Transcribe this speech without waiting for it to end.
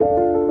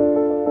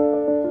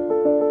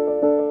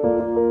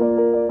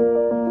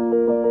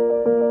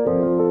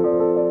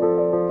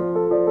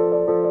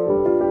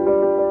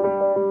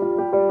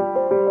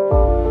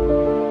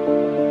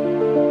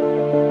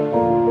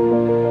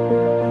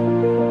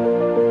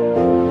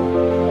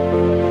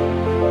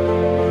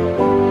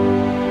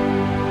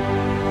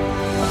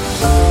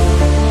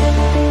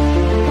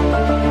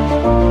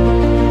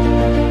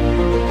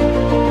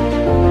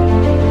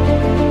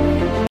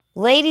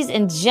Ladies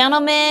and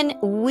gentlemen,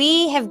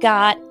 we have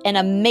got an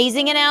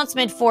amazing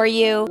announcement for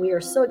you. We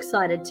are so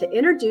excited to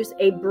introduce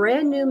a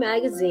brand new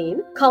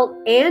magazine called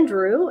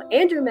Andrew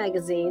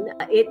Magazine.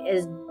 It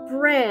is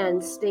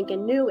brand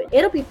stinking new.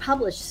 It'll be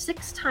published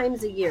 6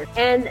 times a year.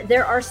 And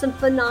there are some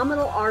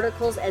phenomenal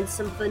articles and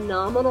some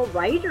phenomenal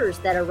writers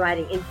that are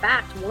writing. In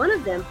fact, one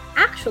of them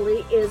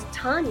actually is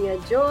Tania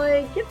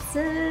Joy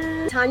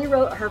Gibson. Tania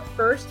wrote her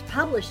first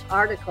published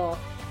article,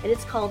 and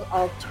it's called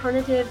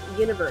Alternative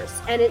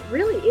Universe. And it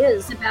really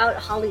is about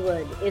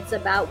Hollywood. It's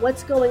about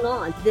what's going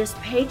on. This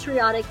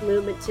patriotic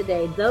movement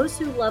today, those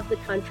who love the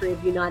country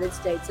of the United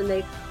States and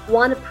they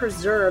want to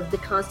preserve the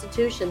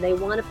Constitution. They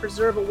want to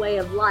preserve a way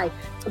of life,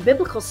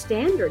 biblical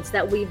standards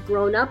that we've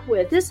grown up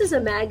with. This is a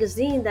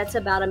magazine that's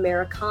about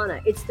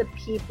Americana. It's the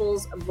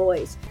people's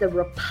voice. The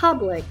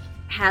Republic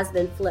has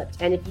been flipped.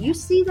 And if you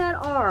see that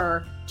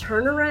R,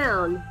 turn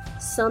around,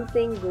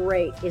 something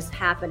great is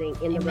happening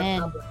in the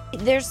Republic.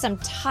 There's some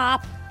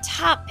top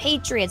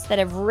patriots that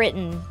have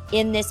written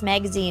in this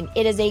magazine.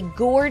 It is a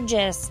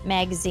gorgeous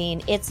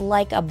magazine. It's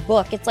like a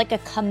book. It's like a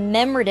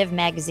commemorative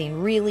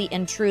magazine, really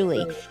and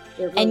truly.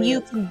 And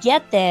you can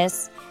get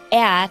this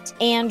at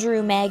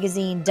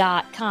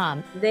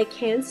andrewmagazine.com. They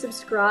can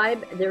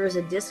subscribe. There is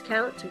a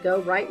discount to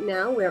go right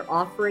now. We're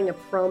offering a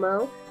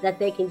promo that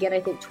they can get, I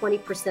think,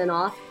 20%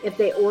 off. If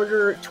they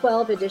order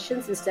 12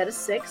 editions instead of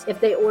 6, if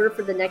they order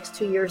for the next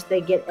 2 years, they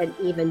get an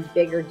even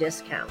bigger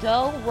discount.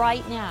 Go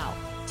right now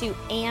to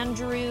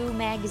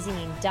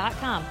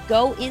andrewmagazine.com.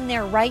 Go in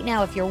there right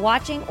now if you're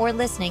watching or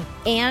listening.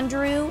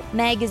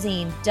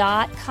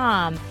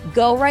 andrewmagazine.com.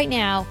 Go right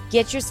now,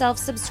 get yourself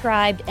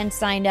subscribed and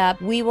signed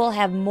up. We will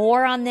have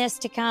more on this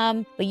to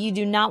come, but you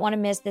do not want to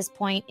miss this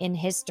point in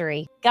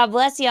history. God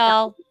bless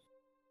y'all.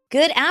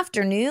 Good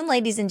afternoon,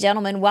 ladies and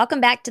gentlemen. Welcome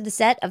back to the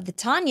set of the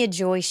Tania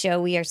Joy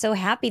Show. We are so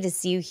happy to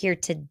see you here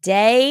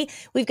today.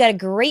 We've got a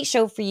great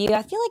show for you.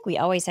 I feel like we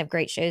always have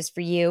great shows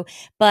for you.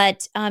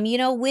 But,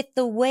 with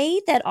the way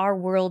that our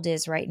world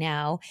is right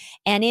now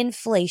and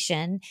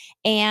inflation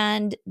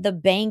and the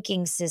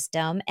banking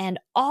system and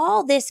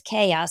all this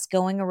chaos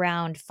going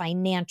around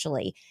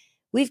financially,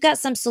 we've got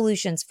some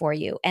solutions for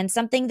you and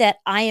something that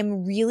I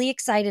am really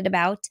excited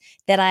about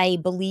that I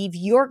believe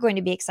you're going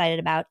to be excited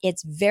about.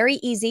 It's very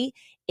easy.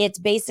 It's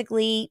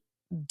basically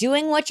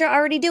doing what you're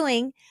already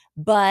doing,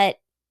 but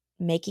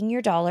making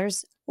your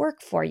dollars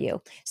work for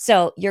you.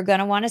 So you're going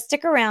to want to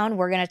stick around.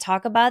 We're going to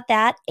talk about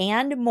that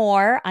and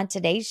more on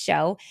today's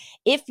show.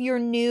 If you're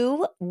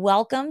new,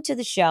 welcome to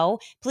the show.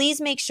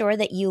 Please make sure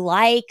that you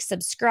like,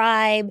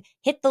 subscribe,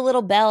 hit the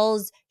little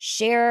bells,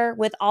 share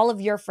with all of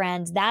your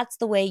friends. That's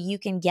the way you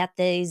can get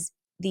these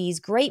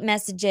great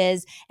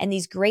messages and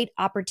these great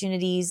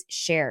opportunities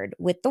shared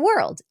with the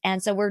world.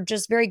 And so we're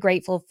just very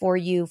grateful for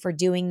you for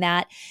doing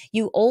that.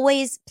 You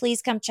always,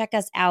 please come check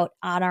us out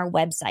on our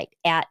website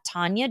at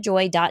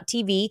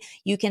taniajoy.tv.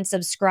 You can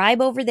subscribe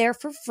over there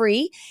for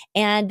free.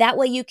 And that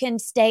way you can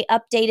stay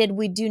updated.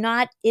 We do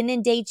not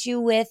inundate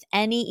you with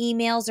any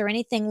emails or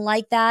anything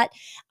like that.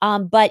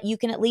 But you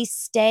can at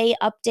least stay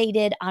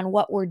updated on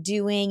what we're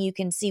doing. You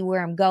can see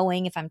where I'm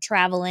going if I'm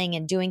traveling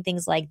and doing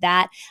things like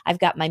that. I've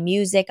got my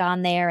music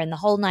on there and the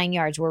whole 9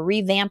 yards. We're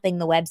revamping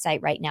the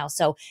website right now.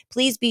 So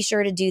please be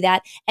sure to do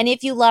that. And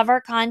if you love our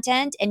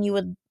content and you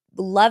would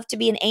love to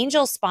be an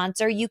angel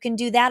sponsor, you can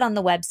do that on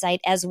the website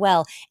as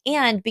well.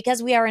 And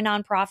because we are a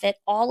nonprofit,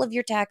 all of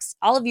your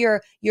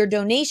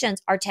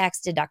donations are tax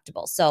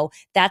deductible. So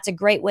that's a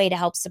great way to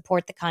help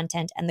support the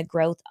content and the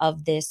growth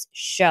of this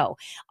show.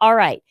 All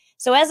right.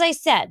 So as I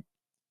said,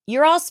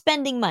 you're all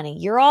spending money.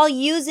 You're all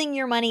using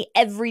your money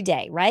every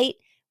day, right?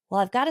 Well,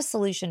 I've got a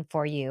solution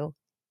for you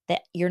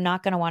that you're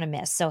not going to want to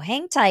miss. So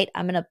hang tight.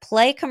 I'm going to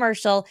play a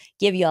commercial,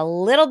 give you a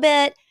little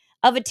bit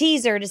of a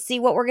teaser to see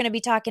what we're going to be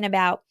talking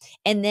about.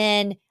 And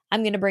then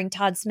I'm going to bring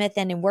Todd Smith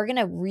in and we're going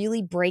to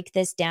really break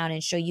this down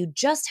and show you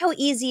just how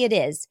easy it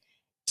is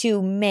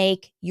to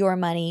make your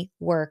money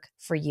work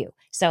for you.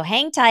 So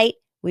hang tight.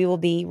 We will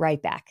be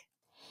right back.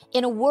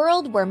 In a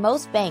world where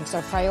most banks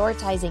are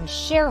prioritizing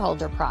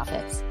shareholder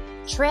profits,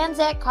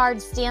 Transact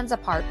Card stands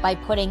apart by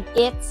putting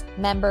its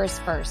members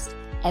first.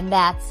 And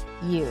that's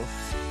you.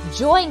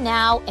 Join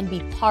now and be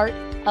part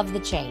of the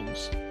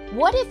change.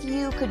 What if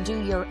you could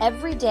do your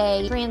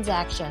everyday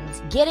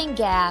transactions, getting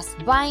gas,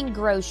 buying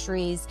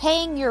groceries,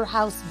 paying your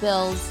house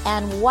bills,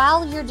 and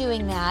while you're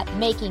doing that,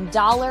 making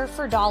dollar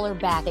for dollar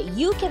back that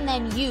you can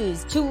then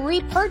use to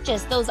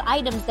repurchase those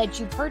items that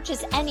you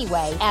purchase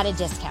anyway at a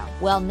discount?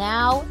 Well,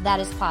 now that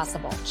is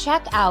possible.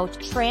 Check out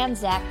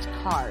Transact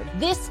Card.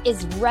 This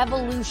is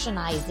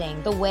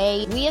revolutionizing the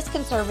way we as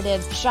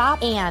conservatives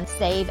shop and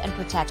save and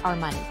protect our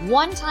money.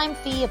 One-time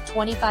fee of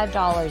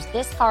 $25.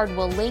 This card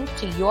will link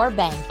to your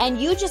bank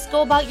and you just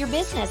go about your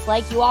business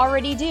like you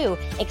already do,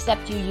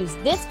 except you use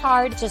this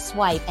card to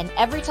swipe, and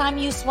every time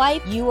you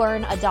swipe, you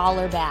earn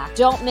 $1 back.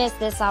 Don't miss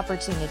this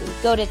opportunity.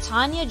 Go to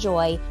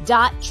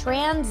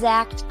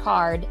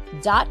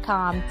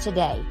taniajoy.transactcard.com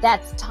today.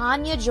 That's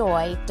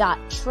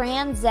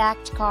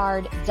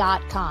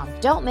taniajoy.transactcard.com.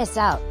 Don't miss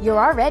out. You're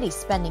already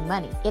spending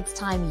money. It's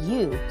time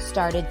you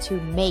started to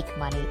make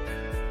money.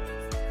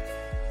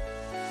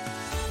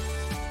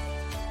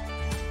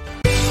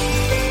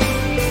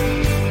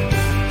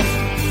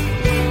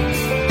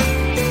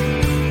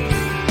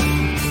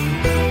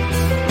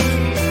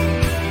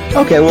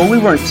 Okay, well, we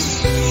weren't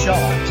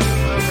shocked.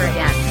 Over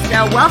again.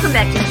 So welcome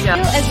back to the show.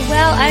 You as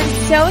well. I'm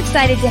so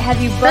excited to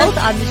have you both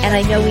on the show. And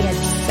I know we had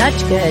such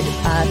good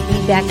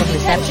feedback and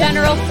reception.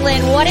 General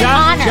Flynn, what an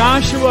honor.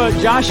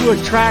 Joshua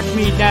tracked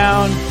me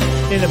down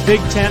in a big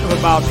tent of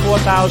about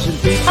 4,000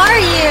 people. How are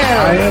you?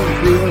 I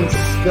am doing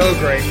so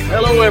great.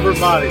 Hello,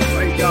 everybody.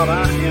 Praise God,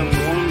 I am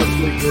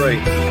wonderfully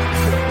great.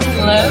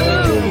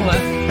 Hello.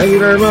 Thank you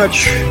very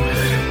much.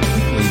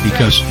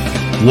 Because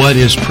what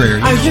is prayer?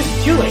 I was just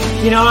Jewish,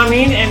 you know what I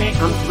mean? And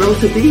I'm thrilled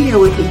to be here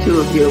with the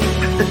two of you.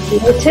 Me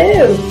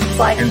too. It's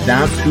like, And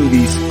that's who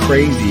these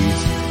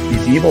crazies,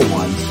 these evil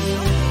ones.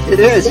 It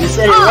is. You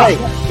said it right.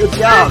 Good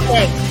job.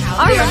 perfect.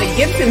 we are the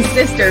Gibson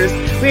sisters.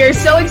 We are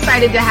so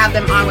excited to have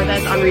them on with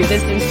us on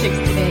Resistance Chicks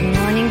today. Good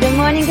morning, good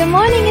morning, good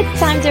morning. It's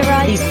time to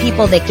rise. These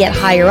people that get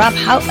higher up,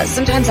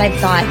 sometimes I've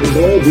thought,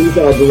 These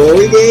are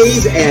glory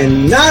days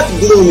and not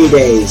gloomy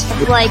days.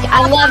 like,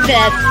 I love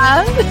this.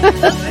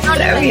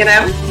 You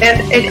know,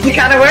 and it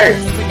kind of works.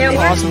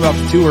 What's awesome about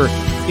the tour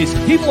is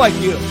people like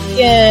you.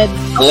 Good.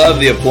 I love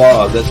the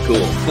applause. That's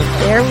cool.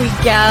 There we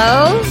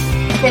go.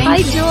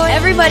 Hi, Joy.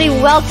 Everybody,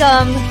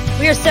 welcome.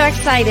 We are so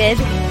excited.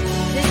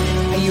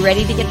 Are you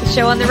ready to get the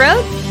show on the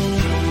road?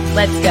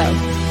 Let's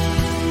go.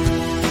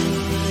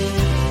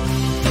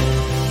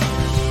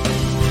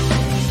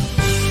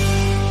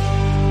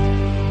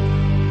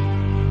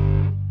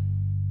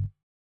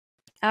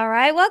 All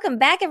right, welcome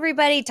back,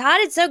 everybody. Todd,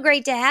 it's so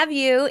great to have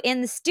you in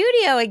the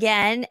studio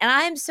again, and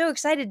I'm so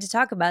excited to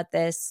talk about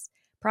this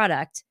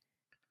product.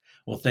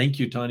 Well, thank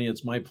you, Tania.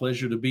 It's my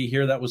pleasure to be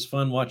here. That was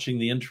fun watching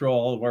the intro,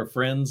 all of our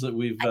friends that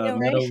we've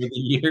met over the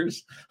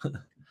years.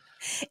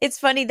 It's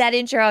funny, that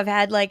intro. I've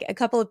had like a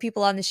couple of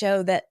people on the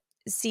show that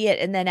see it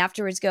and then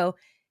afterwards go,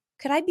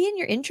 could I be in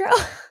your intro?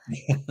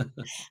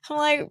 I'm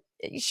like,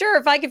 sure,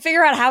 if I can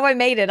figure out how I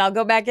made it, I'll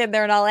go back in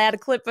there and I'll add a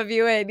clip of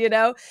you in,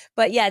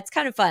 But yeah, it's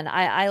kind of fun.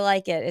 I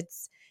like it.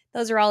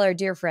 Those are all our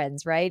dear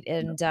friends, right?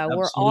 And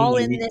we're all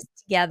in this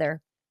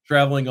together.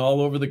 Traveling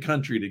all over the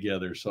country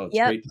together. So it's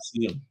great to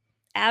see them.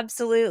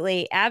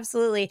 Absolutely.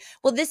 Absolutely.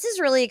 Well, this is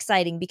really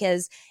exciting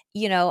because,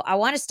 I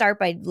want to start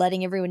by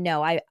letting everyone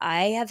know I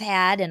have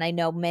had, and I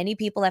know many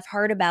people have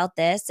heard about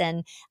this,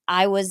 and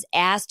I was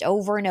asked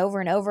over and over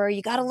and over,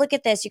 you got to look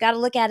at this, you got to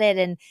look at it.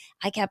 And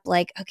I kept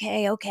like,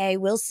 okay,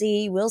 we'll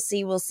see.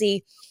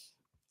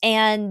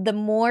 And the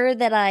more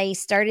that I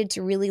started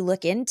to really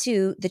look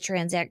into the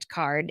Transact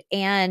card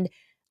and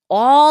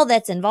all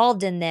that's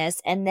involved in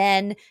this, and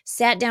then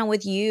sat down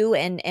with you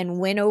and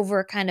went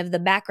over kind of the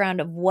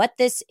background of what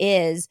this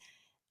is,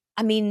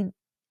 I mean,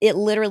 it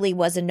literally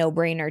was a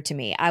no-brainer to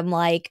me. I'm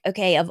like,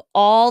 okay,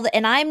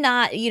 and I'm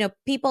not,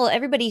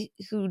 everybody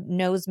who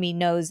knows me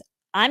knows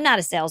I'm not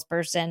a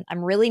salesperson.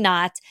 I'm really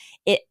not.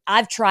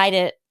 I've tried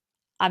it.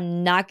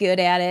 I'm not good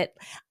at it.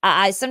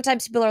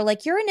 Sometimes people are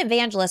like, you're an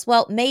evangelist.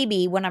 Well,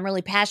 maybe when I'm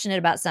really passionate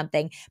about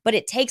something, but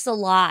it takes a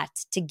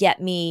lot to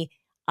get me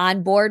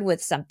on board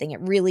with something.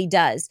 It really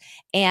does.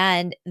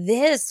 And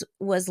this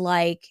was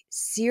like,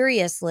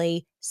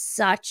 seriously,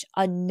 such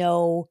a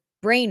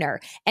no-brainer.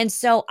 And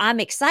so I'm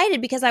excited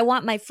because I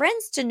want my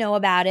friends to know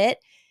about it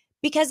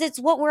because it's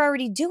what we're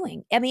already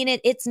doing. I mean,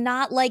 it's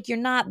not like you're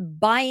not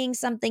buying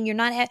something.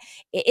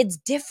 It's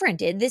different.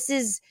 This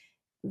is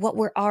what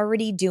we're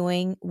already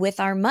doing with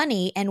our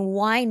money. And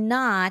why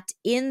not,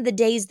 in the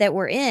days that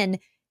we're in,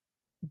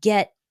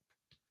 get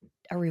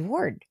a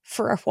reward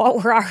for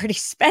what we're already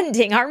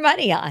spending our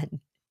money on?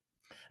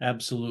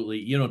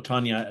 Absolutely.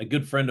 Tania, a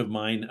good friend of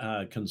mine,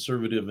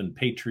 conservative and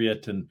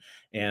patriot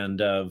and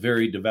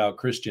very devout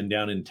Christian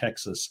down in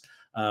Texas.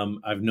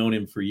 I've known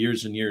him for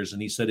years and years.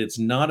 And he said, it's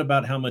not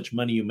about how much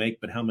money you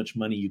make, but how much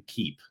money you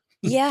keep.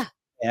 Yeah.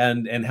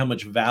 and how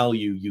much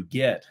value you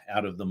get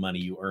out of the money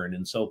you earn.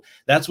 And so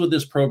that's what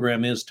this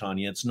program is,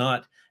 Tania. It's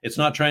not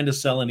trying to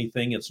sell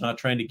anything. It's not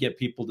trying to get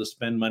people to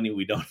spend money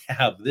we don't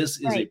have. This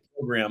is a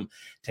program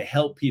to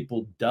help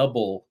people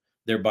double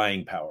their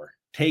buying power.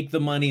 Take the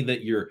money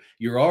that you're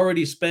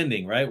already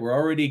spending, right? We're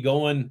already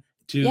going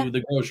to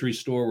the grocery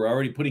store. We're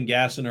already putting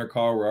gas in our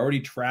car. We're already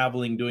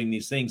traveling, doing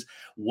these things.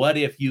 What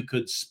if you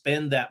could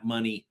spend that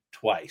money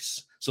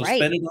twice? So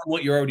spend it on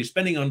what you're already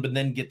spending on, but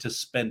then get to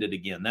spend it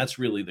again. That's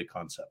really the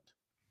concept.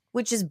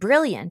 Which is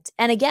brilliant.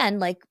 And again,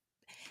 like,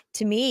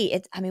 to me,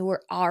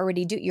 you're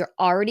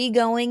already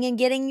going and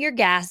getting your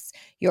gas.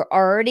 You're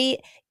already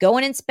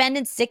going and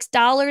spending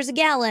 $6 a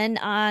gallon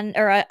on,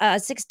 or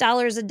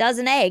 $6 a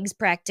dozen eggs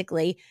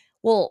practically.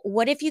 Well,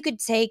 what if you could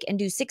take and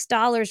do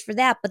 $6 for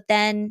that, but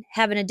then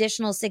have an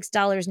additional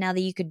 $6 now that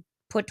you could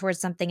put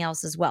towards something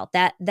else as well?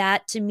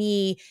 That to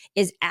me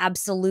is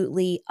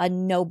absolutely a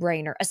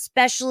no-brainer,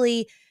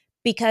 especially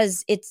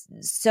because it's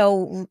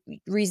so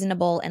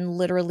reasonable and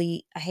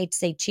literally, I hate to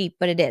say cheap,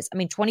 but it is. I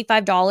mean,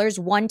 $25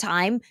 one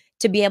time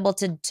to be able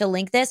to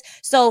link this.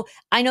 So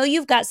I know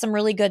you've got some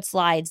really good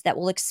slides that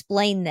will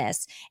explain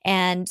this.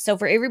 And so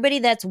for everybody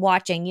that's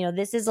watching,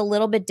 this is a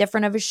little bit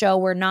different of a show.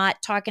 We're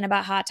not talking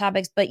about hot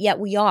topics, but yet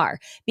we are,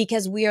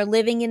 because we are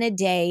living in a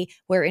day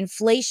where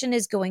inflation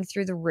is going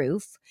through the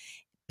roof.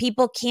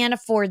 People can't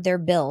afford their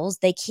bills.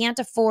 They can't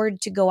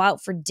afford to go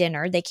out for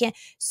dinner. They can't.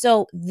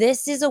 So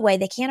this is a way.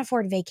 They can't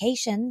afford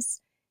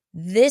vacations.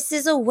 This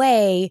is a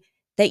way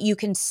that you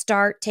can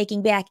start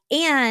taking back,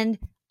 and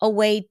a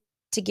way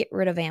to get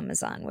rid of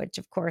Amazon, which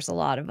of course a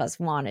lot of us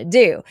want to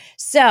do.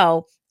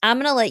 So I'm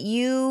going to let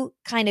you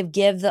kind of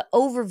give the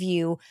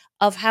overview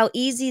of how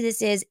easy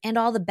this is and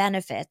all the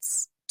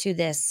benefits to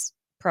this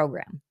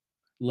program.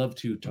 Love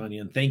to,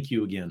 Tanya, and thank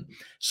you again.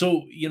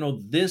 So,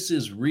 this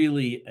is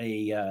really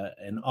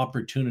an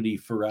opportunity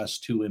for us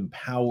to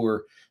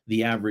empower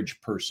the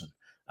average person.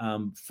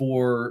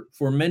 For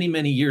many,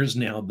 many years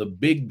now, the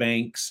big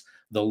banks,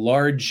 the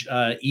large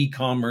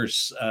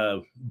e-commerce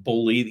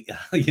bully,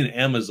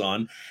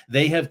 Amazon,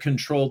 they have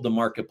controlled the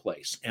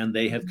marketplace, and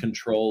they have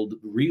controlled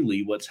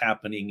really what's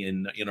happening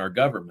in our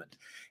government.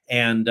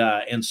 And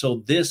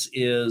so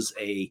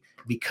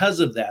because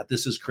of that,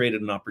 this has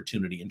created an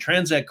opportunity. And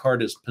Transact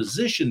Card has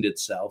positioned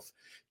itself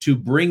to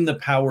bring the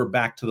power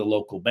back to the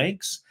local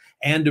banks,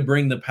 and to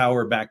bring the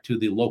power back to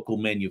the local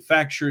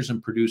manufacturers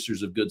and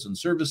producers of goods and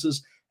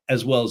services,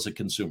 as well as the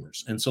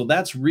consumers. And so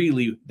that's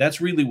really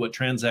what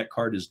Transact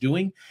Card is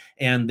doing.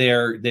 And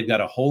they've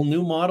got a whole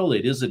new model.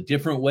 It is a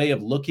different way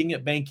of looking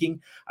at banking.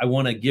 I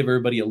want to give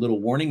everybody a little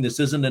warning. This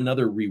isn't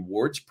another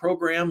rewards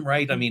program,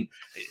 right? I mean,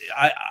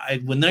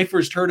 when I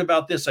first heard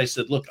about this, I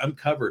said, look, I'm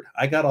covered.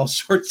 I got all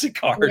sorts of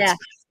cards. Yeah.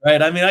 Right.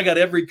 I mean, I got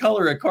every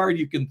color of card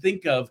you can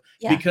think of,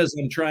 because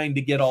I'm trying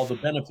to get all the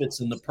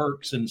benefits and the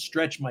perks and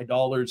stretch my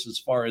dollars as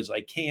far as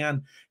I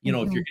can. If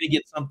you're going to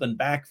get something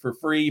back for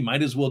free, you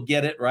might as well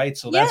get it. Right.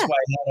 So that's why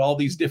I had all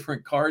these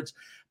different cards.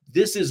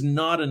 This is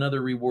not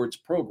another rewards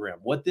program.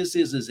 What this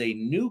is a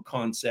new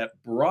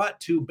concept brought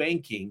to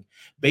banking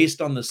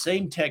based on the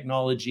same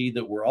technology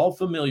that we're all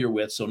familiar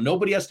with. So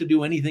nobody has to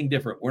do anything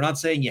different. We're not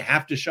saying you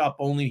have to shop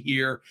only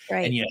here,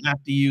 and you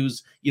have to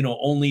use,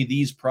 only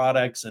these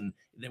products. And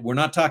we're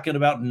not talking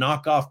about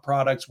knockoff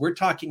products. We're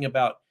talking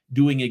about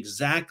doing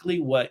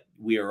exactly what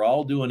we are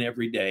all doing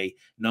every day.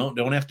 No,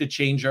 don't have to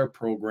change our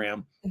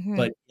program,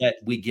 but yet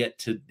we get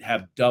to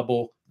have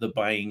double the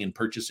buying and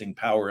purchasing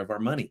power of our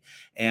money.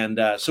 And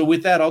so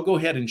with that, I'll go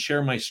ahead and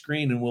share my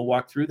screen, and we'll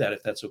walk through that,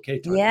 if that's okay,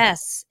 Tanya.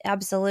 Yes,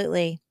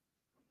 absolutely.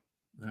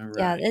 All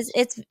right. Yeah,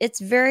 it's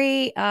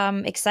very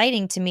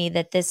exciting to me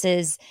that this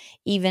is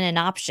even an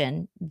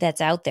option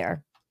that's out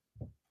there.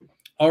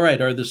 All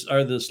right. Are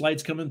the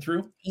slides coming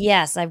through?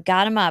 Yes, I've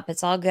got them up.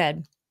 It's all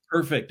good.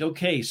 Perfect.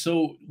 Okay.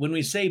 So when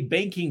we say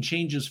banking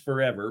changes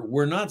forever,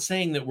 we're not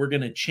saying that we're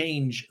going to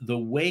change the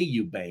way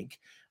you bank,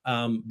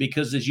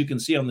 because as you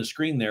can see on the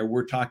screen there,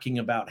 we're talking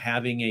about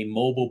having a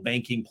mobile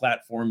banking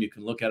platform you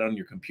can look at on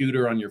your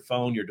computer, on your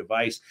phone, your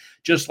device,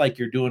 just like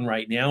you're doing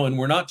right now. And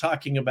we're not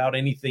talking about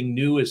anything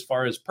new as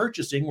far as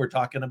purchasing. We're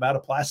talking about a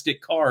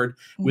plastic card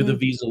with a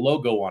Visa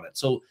logo on it.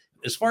 So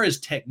as far as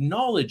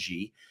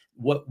technology,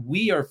 what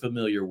we are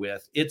familiar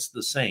with, it's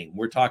the same.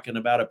 We're talking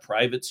about a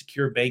private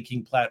secure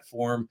banking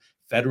platform,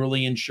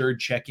 federally insured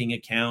checking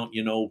account,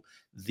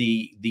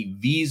 the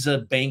Visa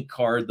bank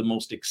card, the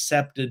most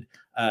accepted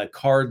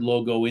card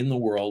logo in the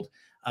world.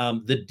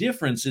 The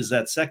difference is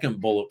that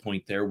second bullet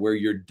point there, where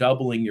you're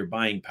doubling your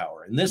buying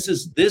power. And this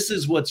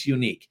is what's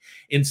unique.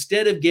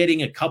 Instead of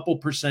getting a couple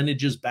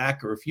percentages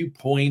back, or a few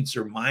points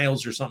or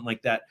miles or something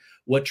like that,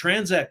 what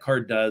Transact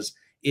Card does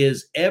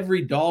is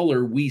every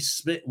dollar we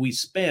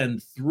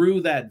spend through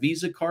that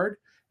Visa card,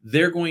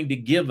 they're going to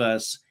give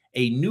us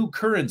a new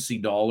currency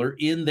dollar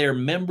in their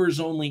members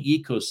only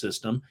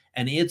ecosystem,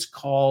 and it's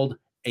called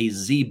a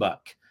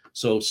Z-Buck.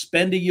 So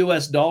spend a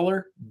US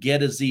dollar,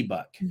 get a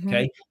Z-Buck.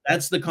 Okay.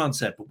 That's the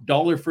concept,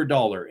 dollar for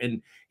dollar.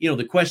 And,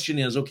 the question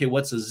is, okay,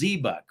 what's a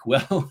Z-Buck?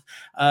 Well,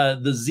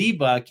 the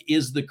Z-Buck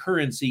is the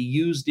currency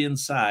used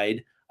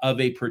inside of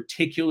a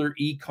particular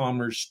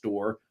e-commerce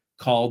store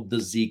called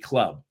the Z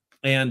Club.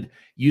 And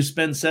you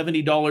spend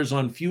 $70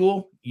 on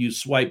fuel, you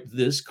swipe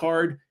this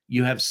card,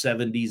 you have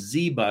 70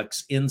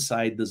 Z-Bucks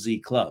inside the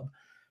Z Club.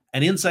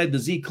 And inside the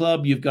Z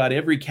Club, you've got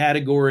every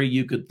category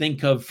you could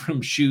think of,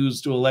 from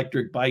shoes to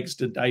electric bikes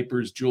to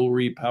diapers,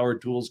 jewelry, power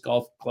tools,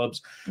 golf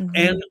clubs,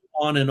 and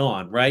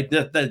on, right?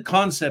 The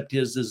concept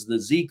is the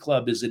Z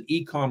Club is an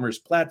e-commerce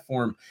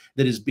platform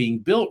that is being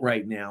built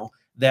right now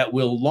that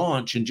will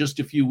launch in just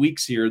a few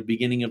weeks here, at the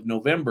beginning of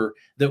November,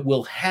 that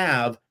will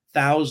have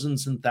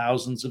thousands and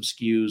thousands of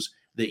SKUs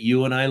that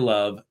you and I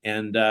love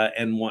and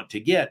want to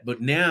get.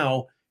 But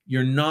now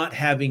you're not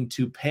having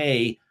to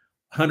pay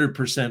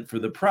 100% for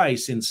the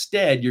price.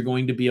 Instead, you're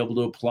going to be able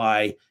to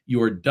apply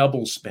your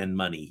double spend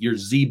money, your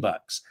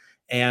Z-Bucks.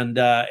 And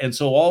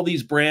so all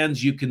these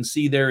brands you can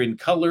see there in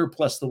color,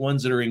 plus the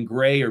ones that are in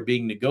gray, are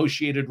being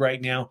negotiated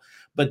right now.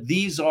 But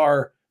these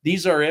are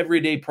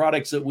everyday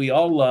products that we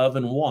all love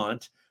and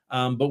want,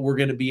 but we're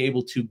going to be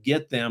able to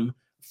get them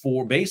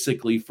for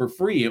basically for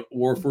free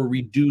or for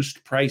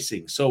reduced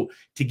pricing. So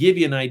to give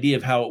you an idea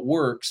of how it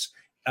works,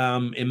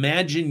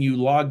 imagine you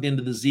logged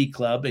into the Z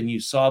Club and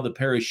you saw the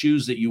pair of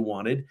shoes that you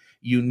wanted.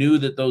 You knew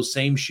that those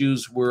same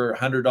shoes were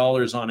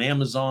 $100 on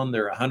Amazon.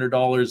 They're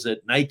 $100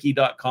 at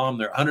Nike.com.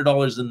 They're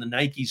 $100 in the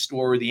Nike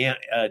store or the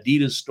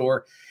Adidas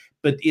store.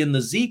 But in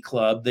the Z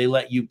Club, they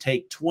let you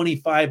take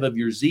 25 of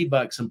your Z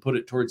bucks and put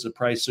it towards the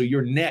price. So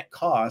your net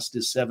cost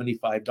is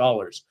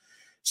 $75.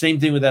 Same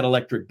thing with that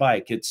electric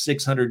bike. It's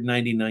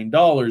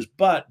 $699.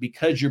 But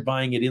because you're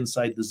buying it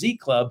inside the Z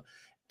Club,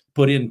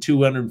 put in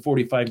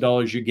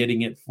 $245, you're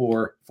getting it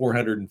for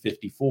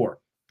 $454.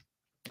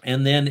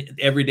 And then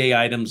everyday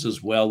items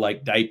as well,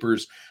 like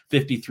diapers,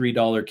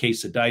 $53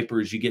 case of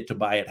diapers, you get to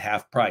buy at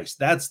half price.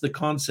 That's the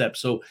concept.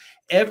 So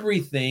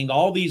everything,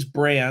 all these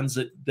brands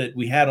that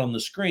we had on the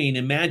screen,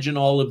 imagine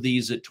all of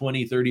these at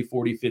 20, 30,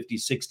 40, 50,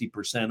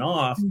 60%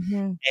 off.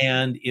 Mm-hmm.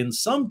 And in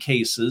some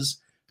cases,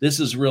 this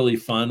is really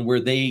fun where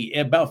they,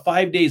 about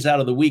 5 days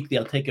out of the week,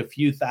 they'll take a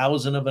few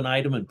thousand of an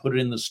item and put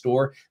it in the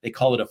store. They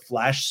call it a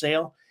flash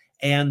sale.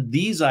 And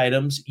these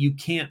items you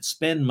can't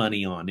spend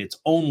money on. It's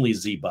only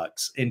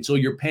Z-Bucks. And so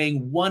you're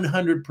paying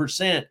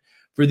 100%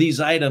 for these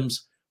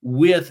items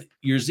with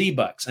your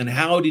Z-Bucks. And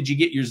how did you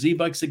get your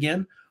Z-Bucks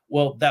again?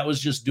 Well, that was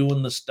just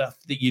doing the stuff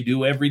that you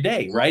do every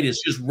day, right?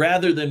 It's just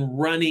rather than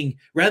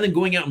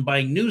going out and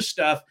buying new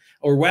stuff,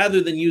 or rather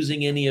than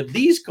using any of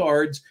these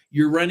cards,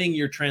 you're running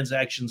your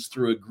transactions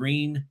through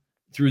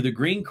the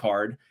green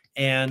card.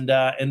 And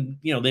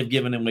they've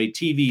given away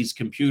TVs,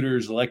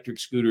 computers, electric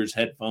scooters,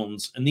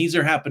 headphones, and these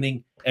are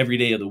happening every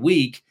day of the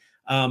week.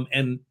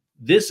 And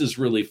this is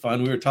really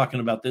fun. We were talking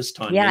about this,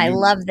 Tania. Yeah, I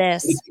love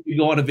this. You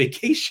go on a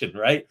vacation,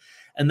 right?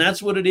 And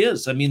that's what it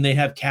is. I mean, they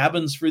have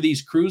cabins for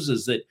these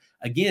cruises that,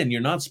 again,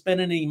 you're not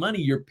spending any money.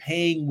 You're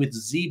paying with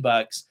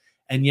Z-Bucks,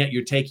 and yet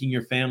you're taking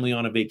your family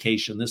on a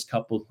vacation. This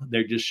couple,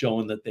 they're just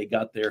showing that they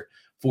got their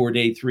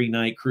 4-day,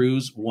 3-night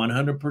cruise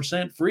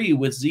 100% free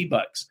with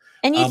Z-Bucks.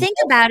 And you think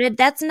about it,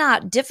 that's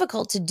not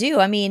difficult to do.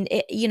 I mean,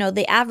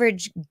 the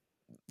average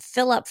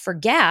fill up for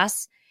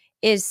gas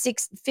is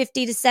 $50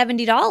 to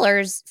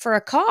 $70 for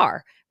a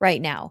car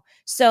right now.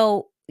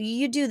 So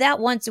you do that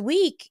once a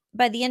week.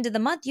 By the end of the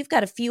month, you've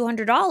got a few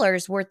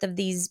 $100s worth of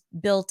these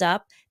built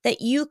up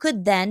that you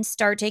could then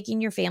start taking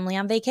your family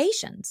on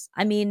vacations.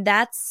 I mean,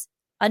 that's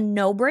a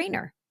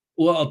no-brainer.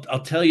 Well, I'll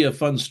tell you a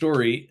fun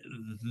story.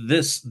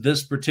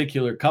 This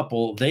particular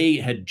couple, they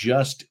had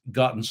just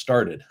gotten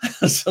started.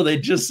 So they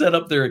just set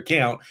up their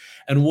account.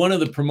 And one of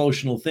the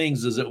promotional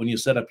things is that when you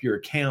set up your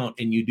account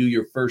and you do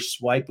your first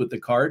swipe with the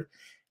card,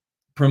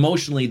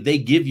 promotionally, they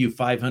give you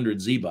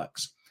 500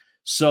 Z-Bucks.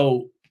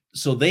 So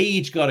they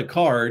each got a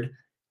card.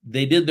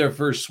 They did their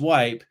first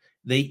swipe.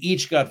 They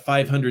each got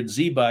 500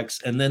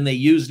 Z-Bucks. And then they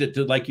used it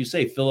to, like you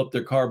say, fill up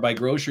their car, buy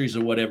groceries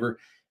or whatever.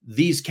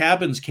 These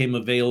cabins came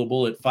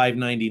available at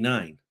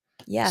 $5.99.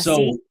 Yeah. So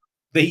see?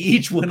 they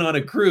each went on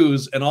a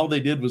cruise, and all they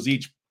did was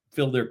each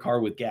fill their car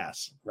with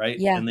gas, right?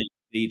 Yeah. And they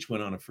each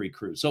went on a free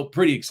cruise. So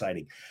pretty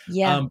exciting.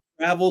 Yeah.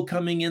 Travel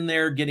coming in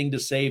there, getting to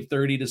save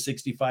 30 to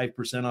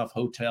 65% off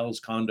hotels,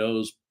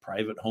 condos,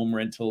 private home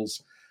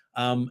rentals.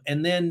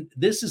 And then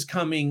this is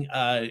coming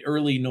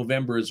early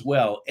November as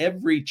well.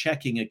 Every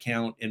checking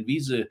account and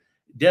Visa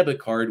debit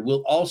card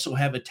will also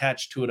have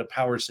attached to it a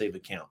PowerSave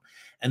account.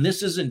 And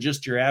this isn't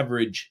just your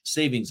average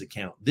savings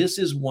account. This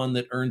is one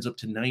that earns up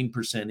to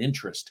 9%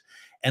 interest.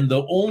 And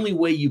the only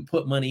way you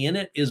put money in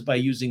it is by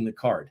using the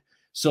card.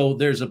 So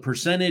there's a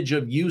percentage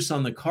of use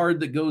on the card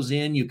that goes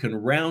in. You can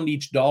round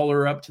each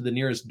dollar up to the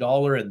nearest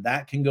dollar, and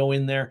that can go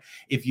in there.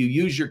 If you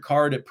use your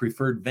card at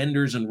preferred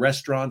vendors and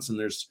restaurants, and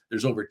there's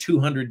over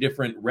 200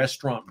 different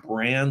restaurant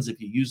brands, if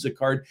you use the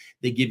card,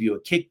 they give you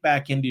a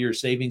kickback into your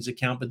savings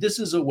account. But this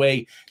is a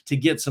way to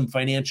get some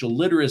financial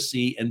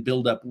literacy and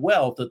build up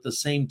wealth at the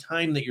same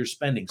time that you're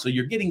spending. So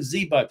you're getting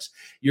Z-Bucks,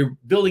 you're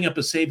building up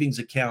a savings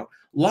account.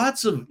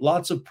 Lots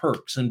of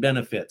perks and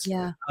benefits.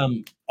 Yeah.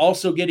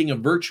 Also getting a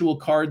virtual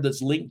card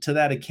that's linked to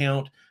that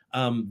account.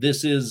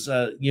 This is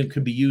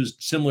could be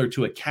used similar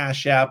to a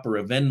Cash App or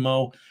a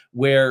Venmo,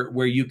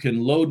 where you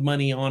can load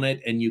money on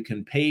it and you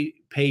can pay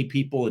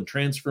people and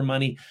transfer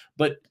money.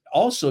 But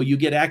also you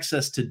get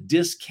access to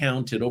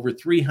discounted over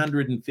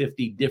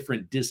 350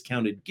 different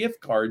discounted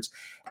gift cards,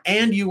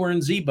 and you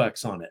earn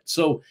Z-Bucks on it.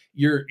 So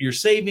you're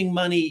saving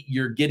money,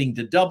 you're getting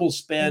to double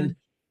spend.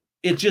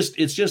 It's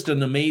just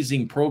an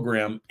amazing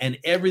program, and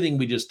everything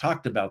we just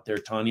talked about there,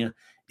 Tania,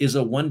 is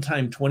a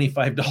one-time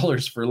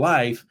 $25 for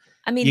life.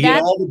 I mean, you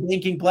get all the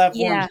banking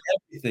platforms,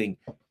 everything.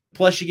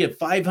 Plus, you get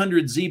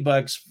 500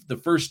 Z-Bucks the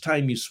first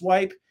time you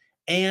swipe,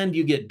 and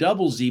you get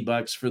double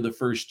Z-Bucks for the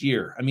first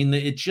year. I mean,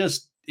 it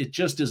just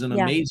is an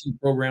amazing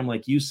program,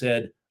 like you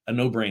said, a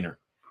no-brainer.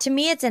 To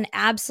me, it's an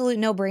absolute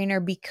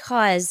no-brainer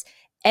because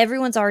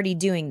everyone's already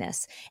doing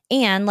this,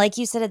 and like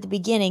you said at the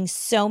beginning,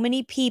 so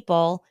many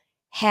people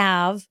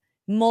have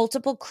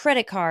multiple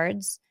credit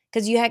cards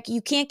because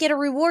you can't get a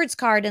rewards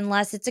card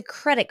unless it's a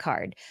credit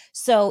card.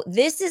 So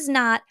this is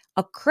not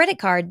a credit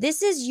card.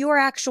 This is your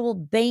actual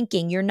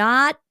banking. You're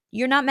not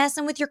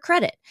messing with your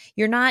credit.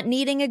 You're not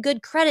needing a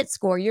good credit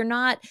score. You're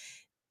not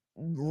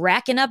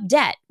racking up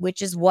debt,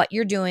 which is what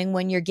you're doing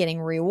when you're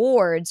getting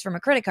rewards from a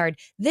credit card.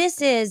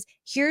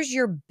 Here's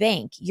your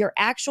bank, your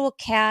actual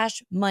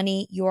cash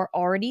money you're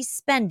already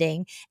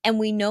spending. And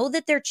we know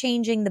that they're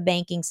changing the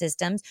banking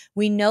systems.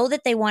 We know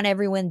that they want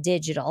everyone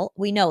digital.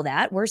 We know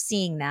that. We're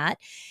seeing that.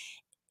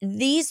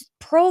 these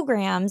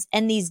programs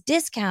and these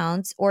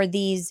discounts or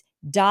these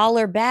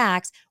dollar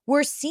backs,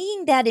 we're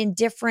seeing that in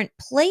different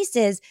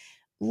places.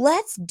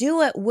 Let's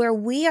do it where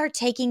we are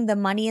taking the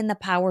money and the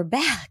power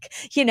back.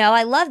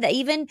 I love that.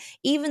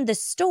 Even the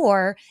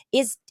store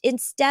is,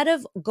 instead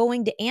of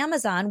going to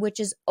Amazon, which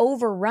is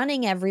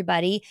overrunning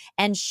everybody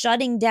and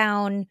shutting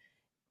down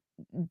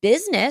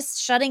business,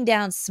 shutting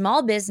down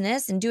small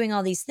business and doing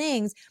all these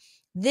things,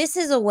 this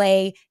is a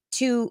way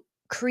to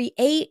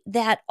create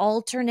that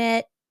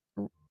alternate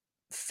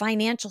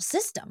financial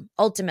system,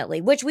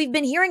 ultimately, which we've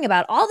been hearing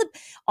about.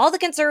 All the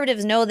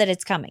conservatives know that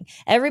it's coming.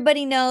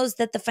 Everybody knows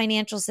that the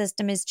financial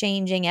system is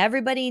changing.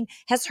 Everybody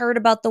has heard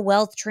about the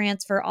wealth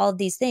transfer, all of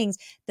these things.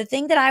 The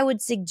thing that I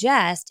would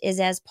suggest is,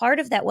 as part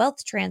of that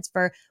wealth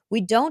transfer, we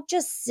don't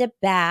just sit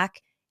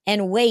back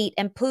and wait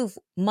and poof,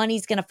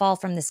 money's going to fall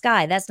from the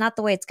sky. That's not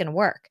the way it's going to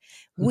work.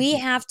 We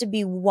have to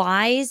be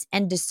wise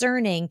and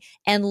discerning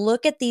and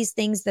look at these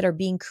things that are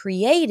being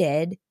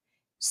created,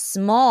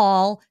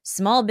 small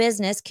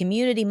business,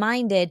 community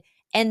minded,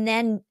 and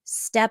then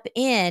step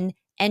in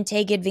and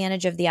take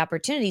advantage of the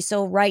opportunity.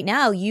 So right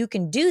now you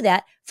can do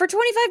that for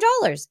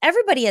 $25.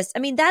 Everybody is. I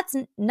mean, that's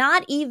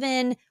not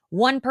even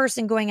one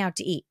person going out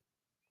to eat.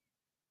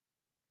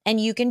 And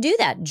you can do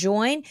that.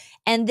 Join,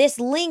 and this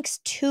links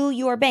to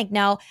your bank.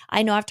 Now,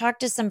 I know I've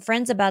talked to some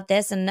friends about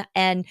this, and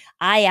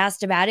I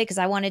asked about it because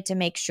I wanted to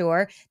make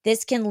sure.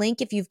 This can link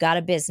if you've got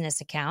a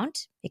business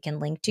account. It can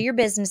link to your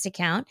business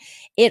account.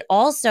 It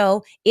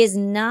also is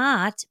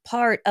not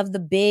part of the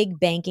big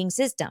banking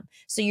system.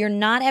 So you're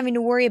not having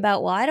to worry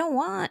about, well, I don't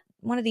want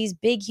one of these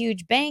big,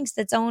 huge banks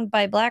that's owned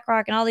by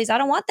BlackRock and all these. I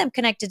don't want them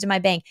connected to my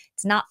bank.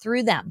 It's not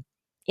through them.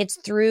 It's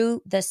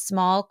through the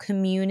small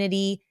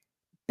community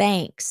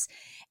banks.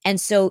 And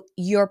so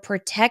you're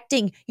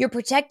protecting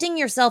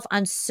yourself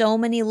on so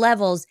many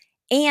levels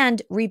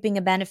and reaping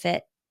a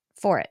benefit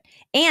for it.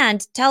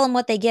 And tell them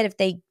what they get if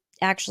they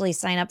actually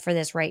sign up for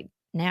this right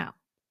now.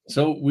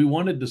 So we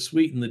wanted to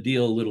sweeten the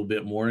deal a little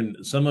bit more.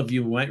 And some of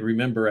you might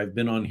remember I've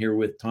been on here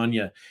with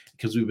Tania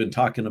because we've been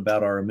talking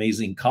about our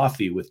amazing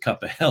coffee with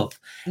Cup of Health.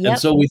 Yep. And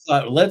so we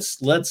thought, let's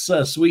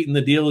sweeten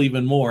the deal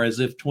even more, as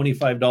if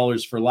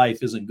 $25 for life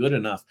isn't good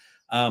enough.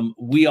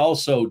 We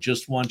also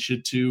just want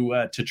you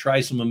to try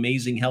some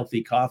amazing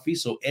healthy coffee.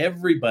 So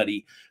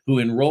everybody who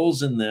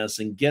enrolls in this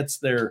and gets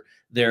their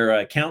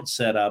account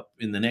set up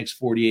in the next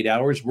 48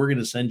 hours, we're going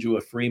to send you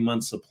a free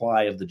month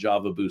supply of the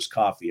Java Boost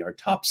coffee, our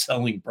top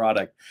selling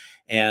product.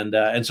 And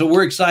so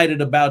we're excited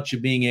about you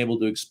being able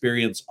to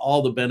experience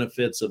all the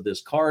benefits of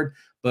this card,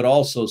 but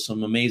also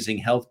some amazing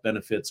health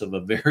benefits of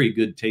a very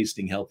good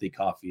tasting, healthy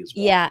coffee as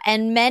well. Yeah.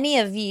 And many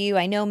of you,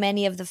 I know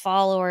many of the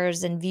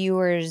followers and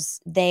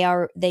viewers, they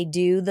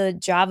do the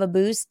Java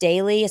Boost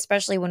daily,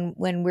 especially when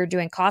we're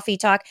doing Coffee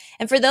Talk.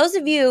 And for those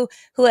of you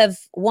who have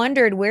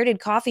wondered, where did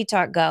Coffee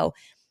Talk go?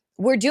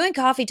 We're doing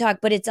Coffee Talk,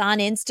 but it's on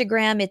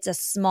Instagram. It's a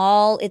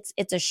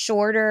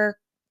shorter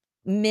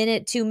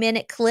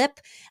 2-minute clip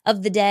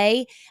of the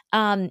day.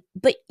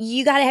 But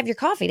you got to have your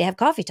coffee to have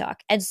Coffee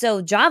Talk. And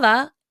so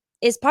Java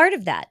is part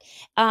of that.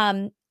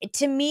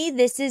 To me,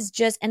 this is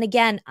just, and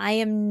again,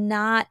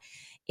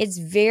 it's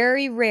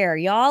very rare.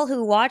 Y'all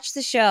who watch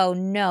the show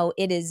know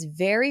it is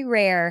very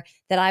rare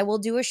that I will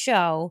do a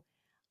show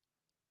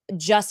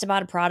just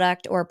about a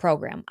product or a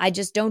program. I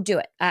just don't do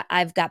it.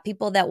 I've got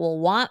people that will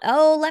want,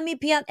 let me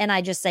pee out. And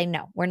I just say,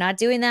 no, we're not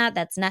doing that.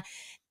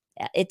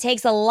 It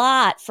takes a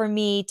lot for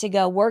me to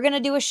go, we're going to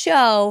do a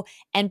show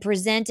and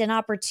present an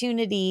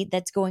opportunity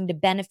that's going to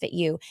benefit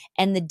you.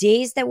 And the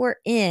days that we're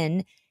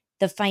in,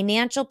 the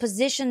financial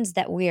positions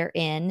that we're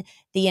in,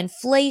 the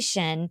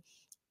inflation,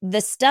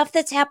 the stuff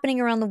that's happening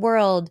around the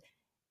world,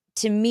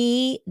 to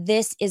me,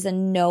 this is a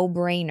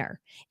no-brainer.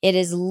 It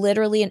is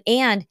literally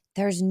and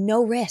there's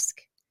no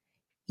risk.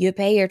 You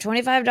pay your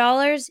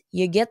 $25,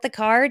 you get the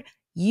card,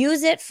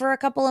 use it for a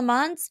couple of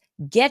months,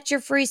 get your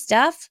free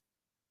stuff.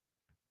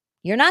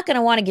 You're not going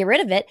to want to get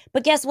rid of it.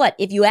 But guess what?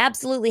 If you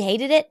absolutely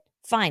hated it,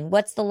 fine.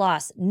 What's the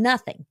loss?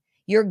 Nothing.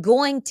 You're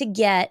going to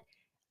get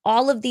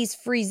all of these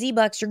free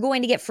Z-Bucks. You're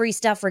going to get free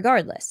stuff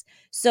regardless.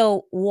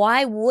 So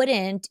why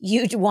wouldn't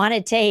you want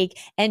to take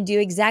and do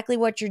exactly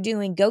what you're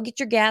doing? Go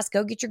get your gas,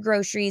 go get your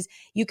groceries.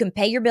 You can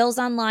pay your bills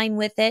online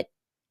with it,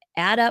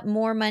 add up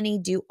more money,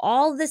 do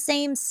all the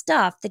same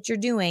stuff that you're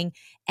doing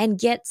and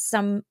get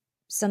some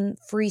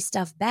free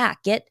stuff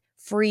back. Get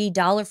free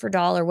dollar for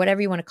dollar,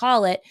 whatever you want to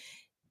call it,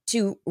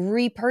 to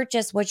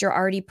repurchase what you're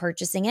already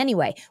purchasing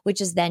anyway,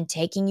 which is then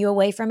taking you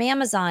away from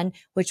Amazon,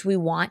 which we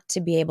want to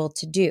be able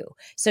to do.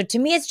 So to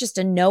me, it's just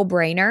a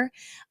no-brainer.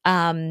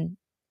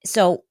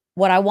 So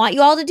what I want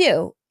you all to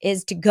do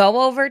is to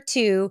go over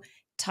to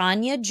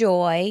Tania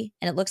Joy,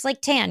 and it looks like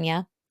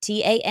Tania,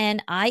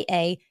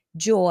 Tania,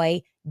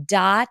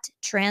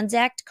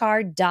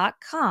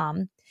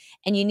 joy.transactcard.com.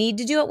 And you need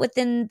to do it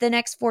within the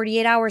next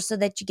 48 hours so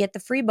that you get the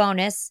free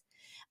bonus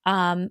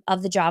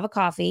of the Java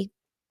coffee.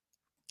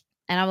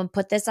 And I'm going to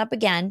put this up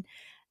again,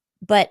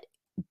 but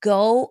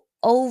go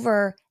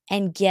over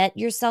and get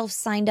yourself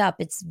signed up.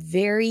 It's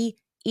very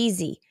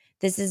easy.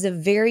 This is a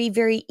very,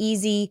 very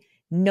easy,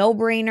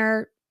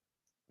 no-brainer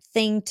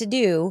thing to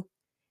do,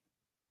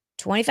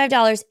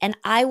 $25, and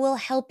I will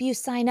help you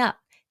sign up.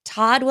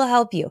 Todd will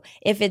help you.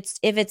 If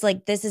it's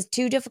like this is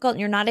too difficult and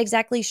you're not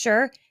exactly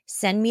sure,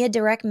 send me a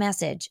direct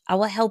message. I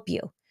will help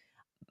you.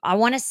 I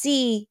want to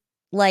see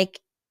like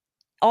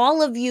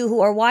all of you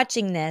who are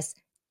watching this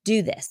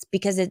do this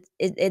because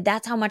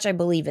that's how much I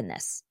believe in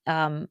this.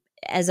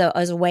 As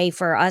a way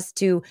for us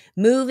to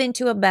move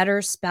into a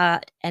better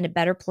spot and a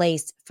better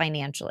place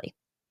financially.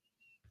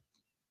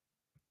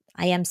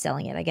 I am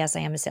selling it. I guess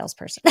I am a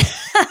salesperson.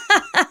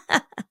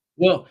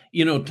 Well,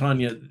 you know,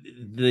 Tania,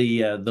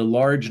 the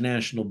large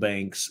national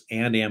banks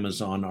and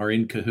Amazon are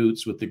in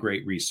cahoots with the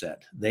Great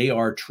Reset. They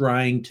are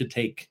trying to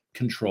take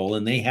control,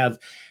 and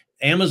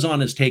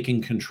Amazon is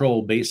taking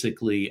control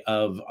basically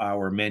of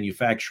our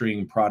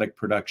manufacturing product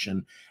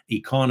production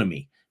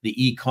economy,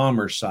 the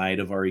e-commerce side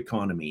of our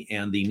economy.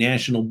 And the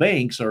national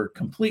banks are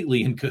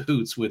completely in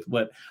cahoots with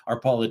what our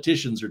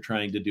politicians are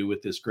trying to do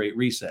with this Great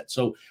Reset.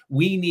 So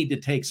we need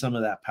to take some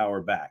of that power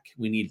back.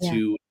 We need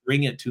to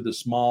bring it to the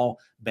small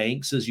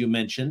banks, as you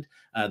mentioned,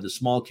 the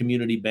small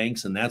community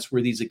banks, and that's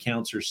where these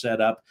accounts are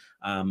set up.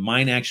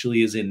 Mine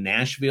actually is in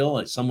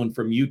Nashville. Someone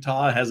from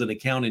Utah has an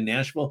account in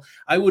Nashville.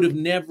 I would have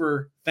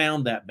never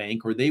found that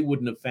bank, or they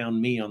wouldn't have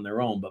found me on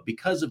their own. But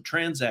because of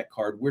Transact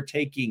Card, we're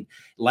taking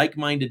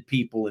like-minded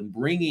people and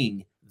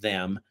bringing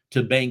them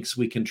to banks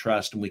we can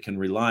trust and we can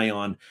rely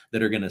on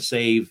that are going to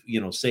save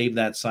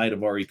that side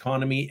of our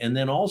economy. And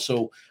then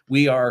also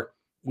we are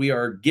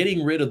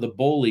getting rid of the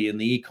bully in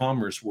the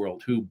e-commerce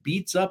world who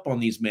beats up on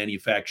these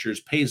manufacturers,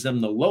 pays them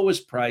the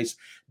lowest price,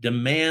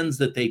 demands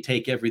that they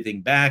take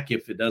everything back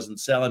if it doesn't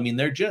sell. I mean,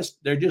 they're just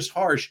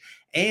harsh.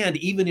 And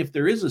even if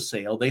there is a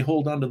sale, they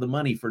hold on to the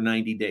money for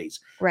 90 days.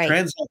 Right.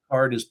 Transact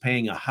Card is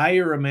paying a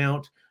higher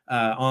amount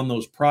on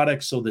those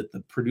products so that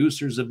the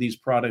producers of these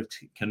products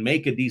can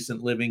make a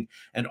decent living,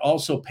 and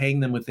also paying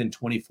them within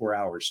 24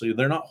 hours. So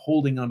they're not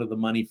holding onto the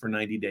money for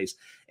 90 days.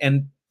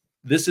 And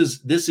this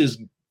is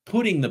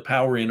putting the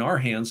power in our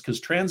hands,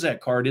 because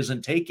Transact Card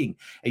isn't taking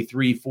a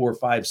 3, 4,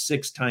 5,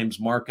 6 times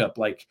markup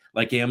like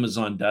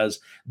Amazon does.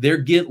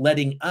 They're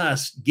letting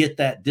us get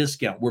that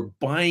discount. We're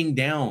buying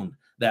down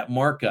that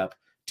markup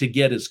to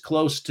get as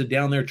close to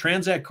down there.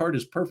 Transact Card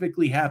is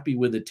perfectly happy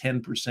with a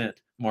 10%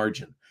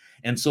 margin.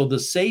 And so the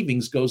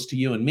savings goes to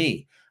you and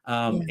me.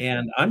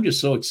 And I'm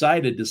just so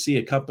excited to see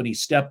a company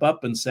step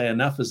up and say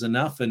enough is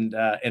enough,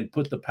 and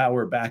put the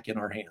power back in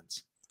our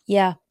hands.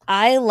 Yeah,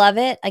 I love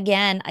it.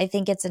 Again, I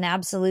think it's an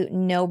absolute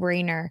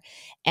no-brainer.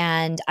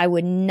 And I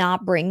would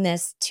not bring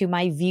this to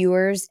my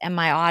viewers and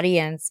my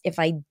audience if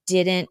I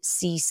didn't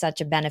see such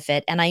a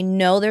benefit. And I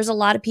know there's a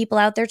lot of people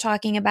out there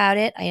talking about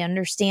it. I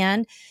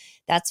understand.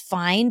 That's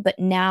fine. But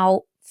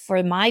now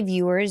for my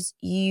viewers,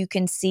 you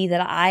can see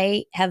that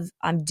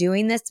I'm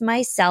doing this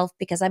myself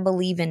because I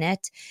believe in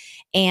it.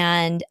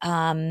 And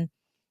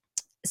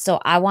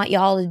so I want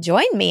y'all to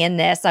join me in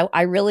this.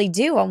 I really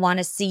do. I want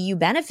to see you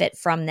benefit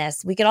from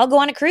this. We could all go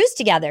on a cruise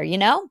together, you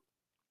know?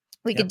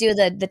 We could do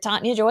the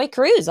Tania Joy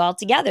cruise all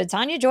together.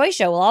 Tania Joy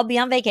show. We'll all be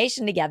on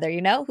vacation together,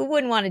 you know? Who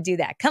wouldn't want to do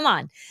that? Come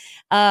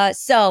on.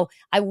 So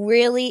I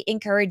really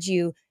encourage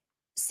you,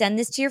 send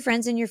this to your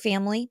friends and your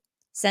family.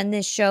 Send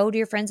this show to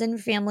your friends and your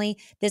family.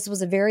 This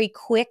was a very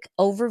quick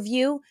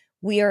overview.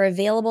 We are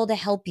available to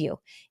help you.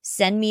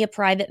 Send me a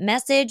private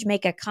message,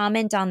 make a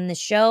comment on the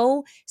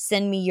show,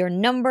 send me your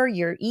number,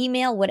 your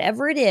email,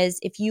 whatever it is.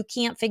 If you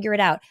can't figure it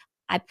out,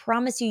 I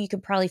promise you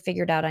could probably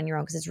figure it out on your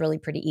own because it's really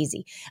pretty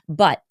easy.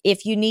 But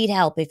if you need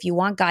help, if you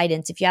want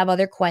guidance, if you have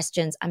other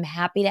questions, I'm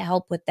happy to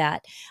help with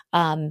that.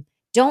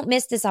 Don't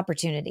miss this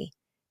opportunity,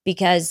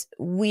 because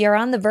we are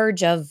on the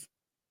verge of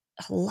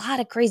a lot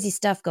of crazy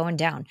stuff going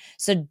down.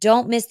 So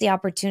don't miss the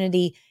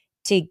opportunity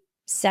to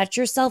set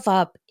yourself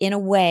up in a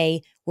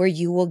way where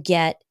you will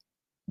get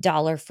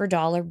dollar for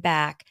dollar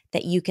back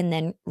that you can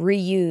then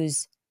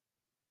reuse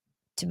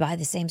to buy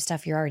the same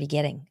stuff you're already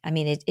getting. I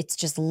mean, it's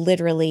just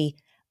literally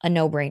a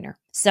no-brainer.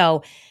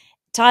 So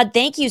Todd,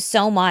 thank you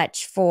so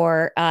much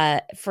for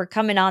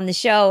coming on the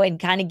show and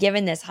kind of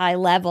giving this high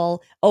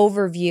level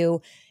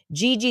overview.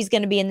 Gigi's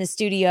going to be in the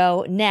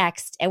studio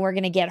next, and we're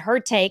going to get her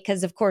take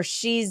because, of course,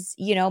 she's,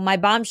 my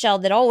bombshell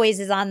that always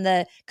is on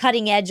the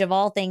cutting edge of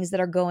all things that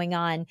are going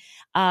on.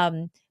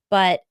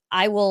 But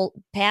I will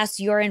pass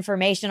your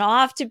information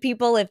off to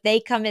people if they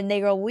come in. They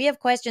go, we have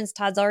questions.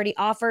 Todd's already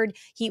offered.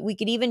 We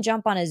could even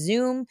jump on a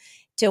Zoom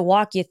to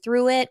walk you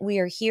through it. We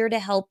are here to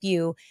help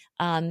you.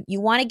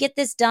 You want to get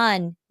this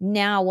done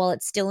now while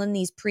it's still in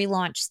these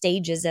pre-launch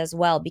stages as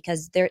well,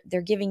 because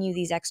they're giving you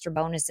these extra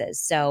bonuses.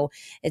 So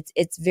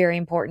it's very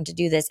important to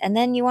do this. And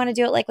then you want to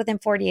do it like within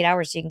 48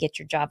 hours so you can get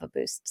your Java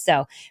boost.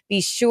 So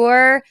be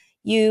sure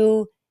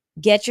you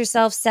get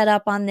yourself set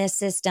up on this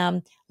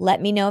system.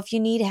 Let me know if you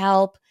need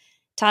help.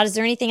 Todd, is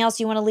there anything else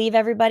you want to leave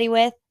everybody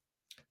with?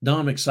 No,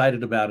 I'm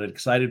excited about it.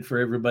 Excited for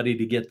everybody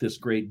to get this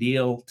great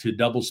deal, to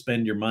double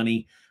spend your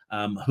money.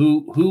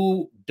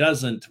 Who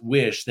doesn't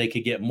wish they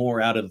could get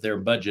more out of their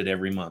budget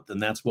every month?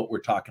 And that's what we're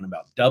talking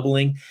about,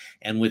 doubling.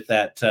 And with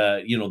that,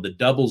 the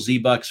double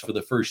Z-Bucks for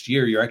the first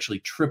year, you're actually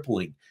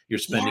tripling your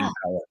spending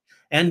power.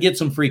 and get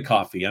some free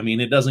coffee. I mean,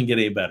 it doesn't get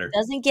any better.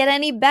 Doesn't get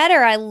any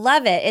better. I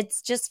love it.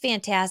 It's just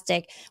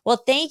fantastic.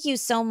 Well, thank you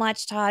so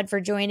much, Todd, for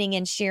joining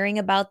and sharing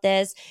about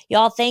this.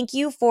 Y'all, thank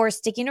you for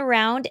sticking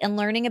around and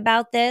learning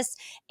about this.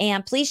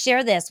 And please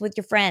share this with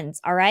your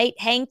friends. All right.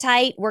 Hang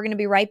tight. We're going to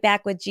be right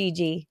back with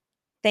Gigi.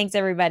 Thanks,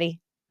 everybody.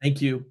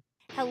 Thank you.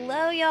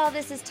 Hello, y'all.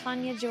 This is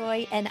Tania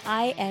Joy, and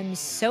I am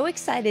so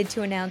excited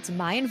to announce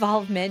my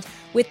involvement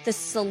with the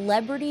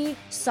Celebrity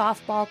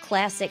Softball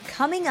Classic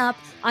coming up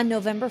on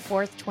November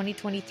 4th,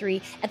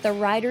 2023 at the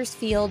Riders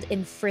Field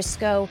in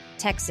Frisco,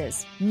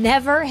 Texas.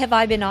 Never have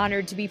I been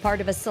honored to be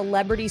part of a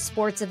celebrity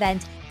sports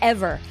event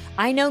ever.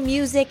 I know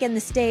music and the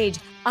stage.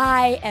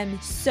 I am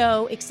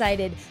so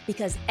excited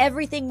because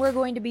everything we're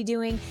going to be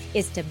doing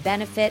is to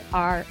benefit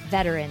our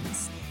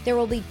veterans. There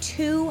will be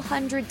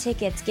 200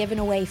 tickets given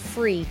away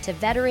free to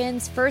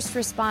veterans, first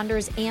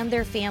responders, and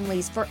their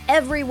families for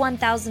every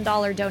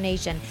 $1,000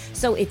 donation.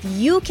 So if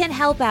you can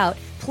help out,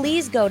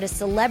 please go to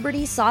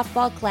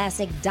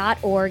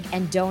celebritysoftballclassic.org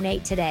and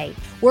donate today.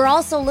 We're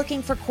also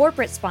looking for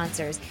corporate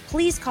sponsors.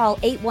 Please call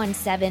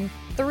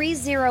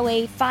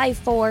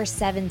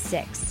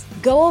 817-308-5476.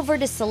 Go over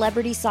to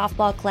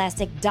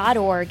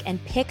celebritysoftballclassic.org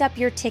and pick up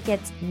your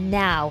tickets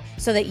now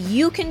so that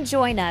you can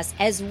join us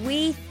as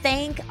we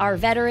thank our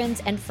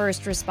veterans and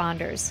first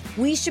responders.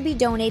 We should be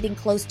donating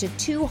close to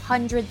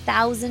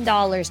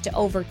 $200,000 to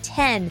over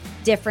 10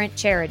 different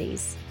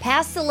charities.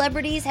 Past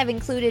celebrities have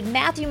included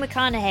Matthew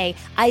McConaughey,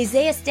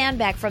 Isaiah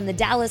Stanback from the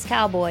Dallas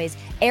Cowboys,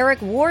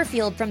 Eric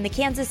Warfield from the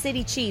Kansas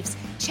City Chiefs,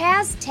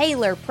 Chaz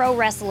Taylor, pro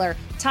wrestler,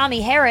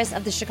 Tommy Harris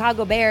of the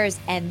Chicago Bears,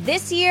 and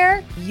this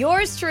year,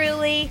 yours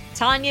truly,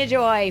 Tania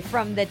Joy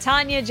from The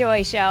Tania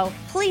Joy Show.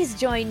 Please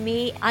join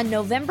me on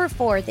November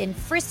 4th in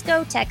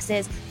Frisco,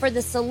 Texas for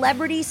the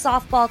Celebrity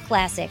Softball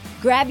Classic.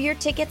 Grab your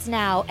tickets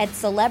now at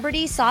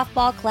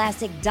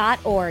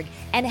celebritysoftballclassic.org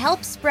and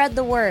help spread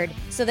the word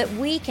so that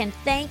we can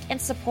thank and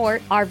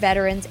support our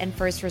veterans and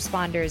first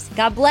responders.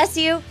 God bless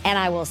you, and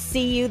I will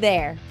see you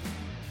there.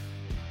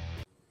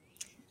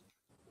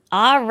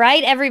 All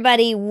right,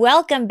 everybody,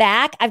 welcome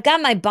back. I've got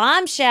my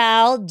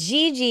bombshell,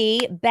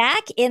 Gigi,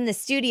 back in the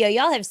studio.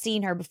 Y'all have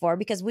seen her before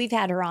because we've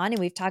had her on and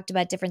we've talked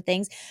about different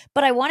things.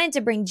 But I wanted to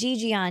bring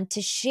Gigi on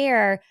to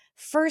share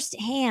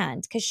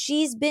firsthand because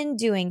she's been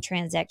doing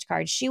Transact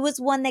cards. She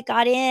was one that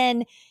got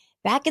in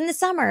back in the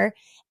summer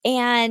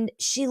and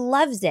she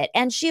loves it.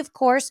 And she, of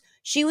course,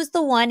 she was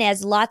the one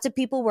as lots of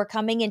people were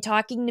coming and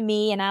talking to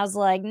me. And I was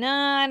like, no,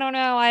 I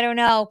don't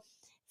know.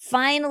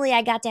 Finally,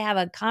 I got to have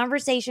a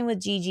conversation with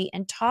Gigi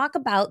and talk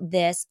about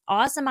this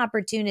awesome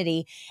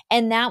opportunity.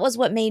 And that was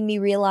what made me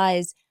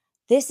realize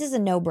this is a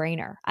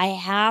no-brainer. I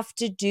have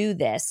to do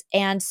this.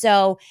 And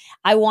so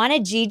I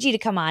wanted Gigi to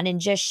come on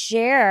and just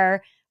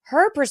share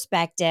her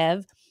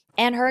perspective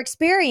and her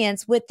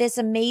experience with this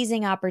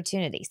amazing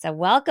opportunity. So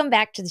welcome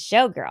back to the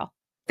show, girl.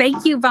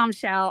 Thank you,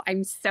 Bombshell.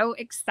 I'm so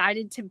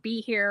excited to be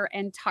here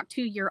and talk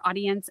to your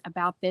audience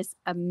about this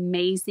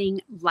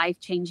amazing,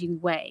 life-changing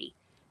way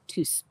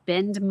to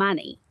spend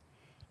money.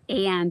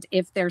 And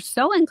if they're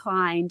so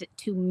inclined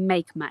to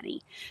make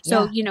money.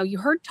 So, you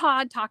heard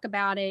Todd talk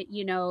about it,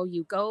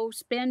 you go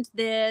spend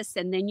this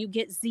and then you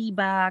get Z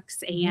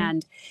bucks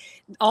and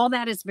all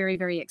that is very,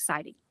 very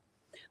exciting.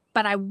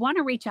 But I want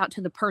to reach out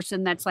to the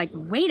person that's like,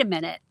 wait a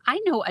minute, I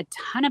know a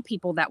ton of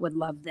people that would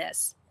love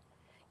this.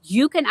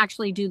 You can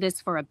actually do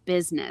this for a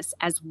business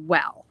as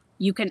well.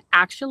 You can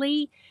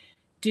actually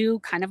do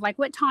kind of like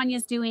what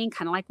Tania's doing,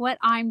 kind of like what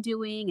I'm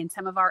doing and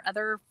some of our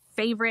other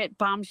favorite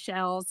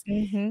bombshells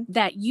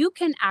that you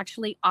can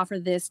actually offer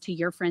this to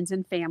your friends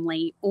and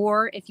family,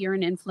 or if you're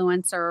an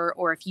influencer,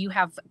 or if you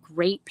have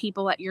great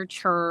people at your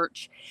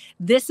church,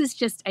 this is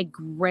just a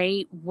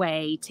great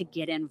way to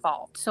get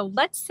involved. So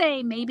let's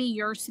say maybe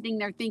you're sitting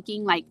there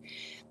thinking like,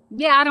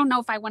 yeah, I don't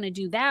know if I want to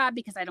do that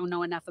because I don't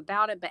know enough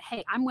about it, but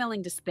hey, I'm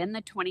willing to spend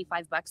the $25.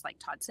 Like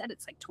Todd said,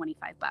 it's like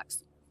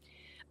 $25.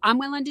 I'm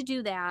willing to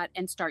do that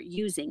and start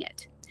using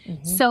it.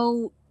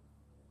 So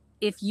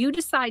if you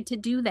decide to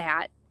do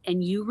that,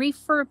 and you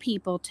refer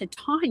people to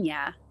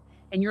Tania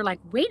and you're like,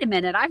 wait a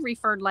minute, I've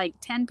referred like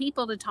 10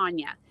 people to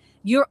Tania.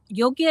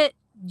 You'll get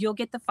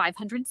the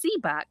 500 Z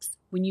bucks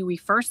when you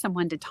refer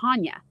someone to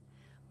Tania.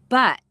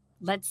 But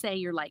let's say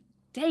you're like,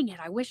 dang it,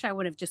 I wish I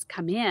would have just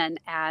come in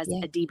as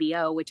a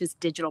DBO, which is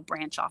digital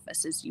branch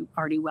office, as you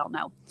already well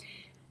know.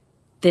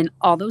 Then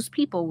all those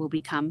people will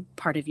become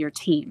part of your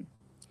team.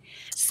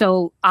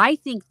 So I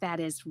think that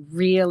is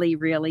really,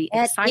 really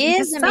exciting. It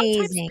is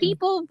amazing. Sometimes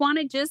people want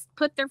to just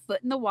put their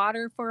foot in the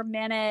water for a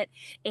minute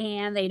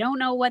and they don't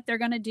know what they're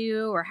going to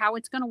do or how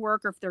it's going to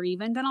work or if they're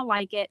even going to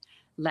like it.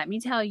 Let me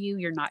tell you,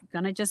 you're not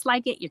going to just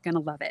like it. You're going to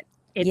love it.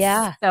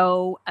 It's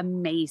so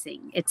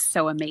amazing. It's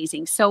so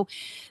amazing. So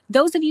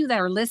those of you that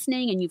are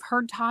listening and you've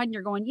heard Todd and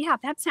you're going, yeah,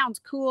 that sounds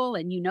cool.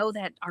 And you know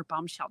that our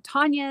bombshell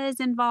Tania is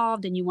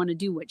involved and you want to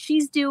do what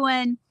she's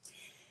doing,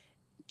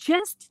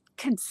 just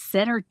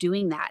consider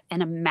doing that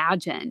and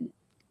imagine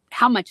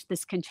how much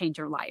this can change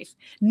your life,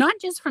 not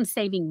just from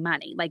saving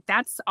money. Like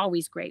that's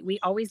always great. We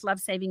always love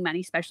saving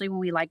money, especially when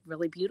we like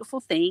really beautiful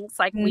things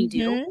like we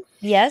do.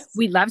 Yes.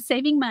 We love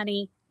saving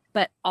money,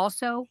 but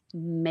also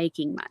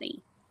making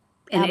money.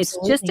 And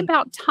Absolutely. It's just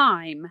about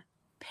time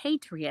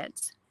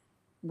Patriots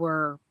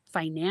were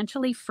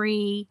financially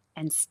free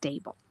and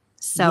stable.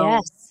 So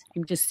yes.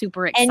 I'm just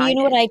super excited. And you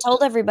know what I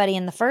told everybody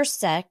in the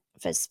first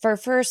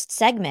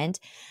segment?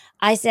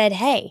 I said,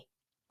 hey,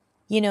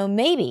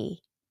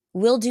 maybe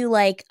we'll do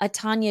like a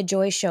Tania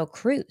Joy Show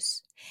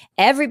cruise.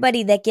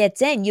 Everybody that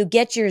gets in, you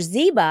get your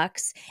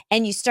Z-Bucks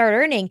and you start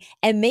earning.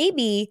 And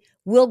maybe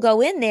we'll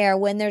go in there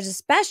when there's a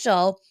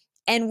special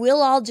and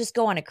we'll all just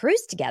go on a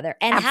cruise together.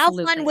 And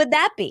Absolutely. How fun would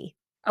that be?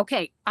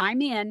 Okay,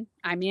 I'm in.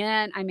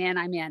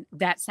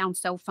 That sounds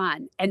so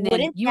fun. And then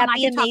Wouldn't you that and I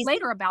be can talk amazing?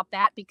 later about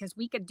that because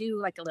we could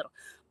do like a little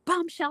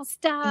bombshell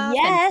stuff.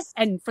 Yes.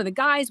 And for the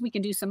guys, we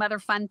can do some other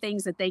fun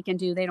things that they can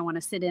do. They don't want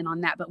to sit in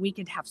on that, but we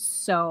could have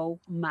so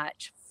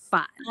much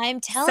fun. I'm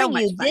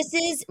telling you, this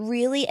is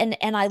really, and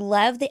I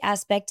love the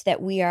aspect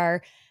that we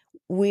are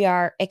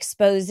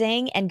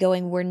exposing and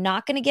going, we're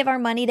not going to give our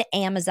money to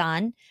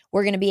Amazon.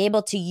 We're going to be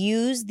able to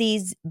use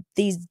these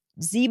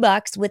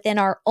Z-Bucks within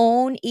our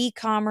own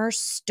e-commerce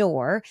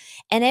store.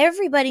 And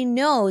everybody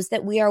knows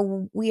that we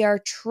are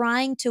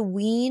trying to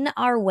wean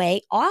our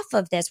way off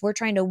of this. We're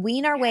trying to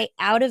wean our way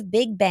out of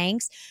big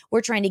banks.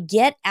 We're trying to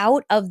get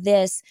out of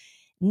this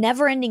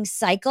never-ending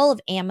cycle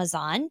of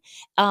Amazon.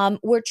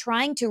 We're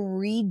trying to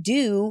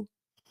redo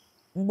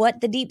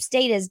what the deep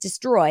state has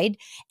destroyed.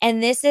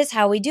 And this is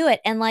how we do it.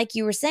 And like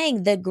you were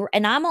saying,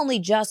 and I'm only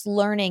just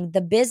learning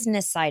the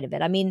business side of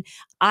it. I mean,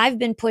 I've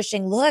been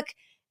pushing, look,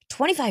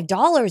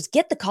 $25,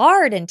 get the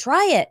card and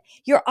try it.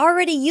 You're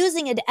already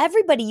using it.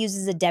 Everybody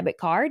uses a debit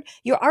card.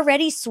 You're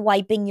already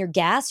swiping your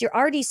gas. You're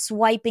already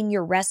swiping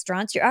your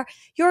restaurants. You're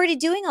already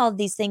doing all of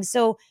these things.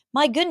 So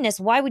my goodness,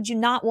 why would you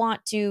not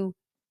want to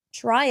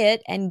try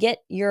it and get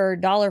your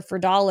dollar for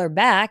dollar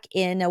back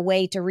in a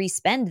way to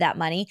respend that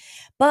money?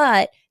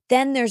 But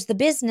then there's the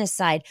business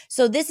side.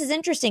 So this is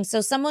interesting.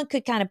 So someone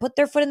could kind of put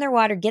their foot in their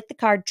water, get the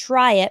card,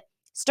 try it,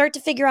 start to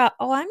figure out,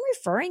 oh, I'm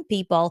referring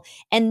people,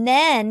 and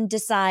then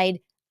decide,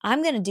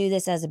 I'm going to do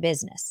this as a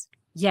business.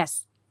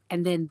 Yes.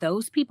 And then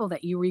those people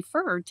that you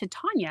referred to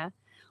Tania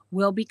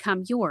will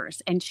become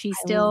yours. And she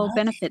still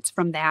benefits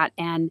from that.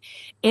 And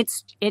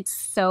it's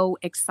so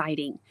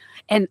exciting.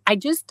 And I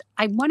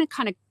want to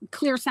kind of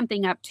clear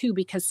something up too,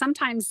 because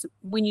sometimes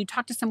when you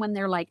talk to someone,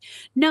 they're like,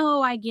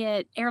 no, I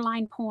get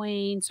airline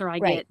points, or I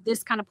get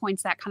this kind of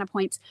points, that kind of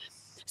points.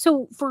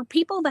 So for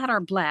people that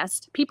are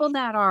blessed, people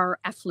that are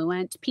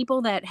affluent,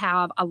 people that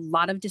have a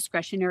lot of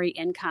discretionary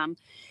income,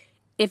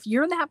 if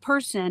you're that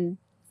person,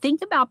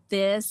 think about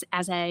this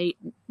as a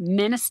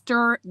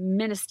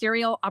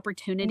ministerial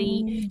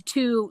opportunity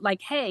to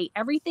like, hey,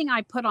 everything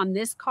I put on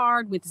this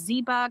card with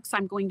Z-Bucks,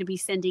 I'm going to be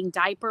sending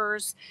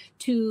diapers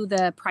to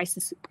the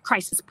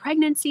Crisis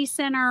Pregnancy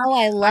Center. Oh,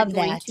 I love I'm that.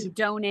 going to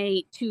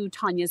donate to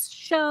Tania's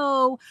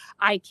show.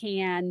 I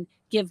can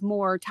give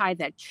more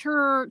tithe at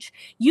church.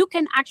 You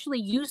can actually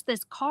use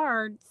this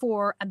card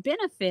for a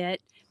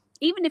benefit.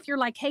 Even if you're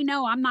like, hey,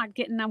 no, I'm not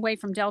getting away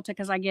from Delta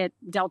because I get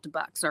Delta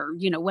bucks, or,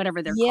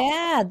 whatever they're called.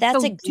 Yeah,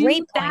 that's so a great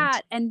do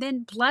that, and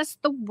then bless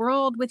the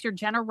world with your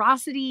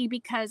generosity,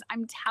 because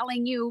I'm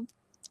telling you,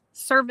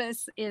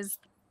 service is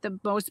the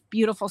most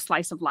beautiful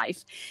slice of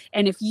life.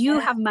 And if you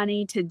have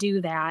money to do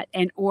that,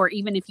 or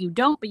even if you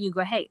don't, but you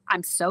go, hey,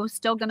 I'm still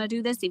going to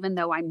do this, even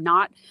though I'm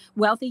not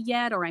wealthy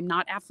yet, or I'm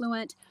not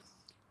affluent,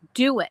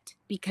 do it,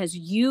 because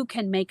you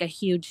can make a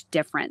huge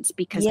difference.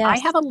 Because I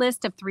have a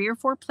list of 3 or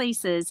 4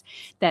 places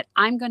that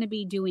I'm going to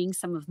be doing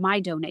some of my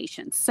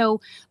donations.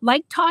 So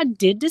like Todd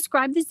did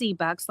describe the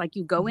Z-Bucks, like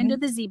you go into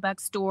the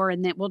Z-Bucks store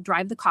and that will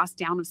drive the cost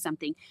down of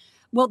something.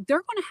 Well,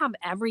 they're going to have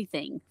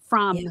everything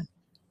from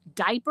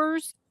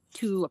diapers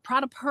to a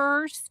Prada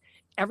purse,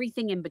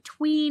 everything in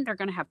between. They're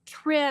going to have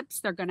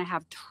trips. They're going to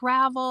have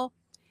travel.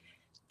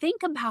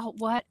 Think about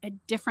what a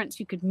difference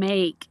you could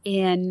make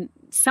in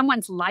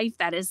someone's life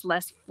that is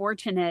less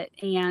fortunate.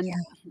 And,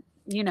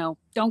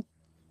 don't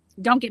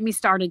get me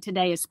started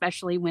today,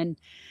 especially when,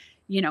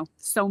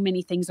 so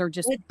many things are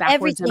just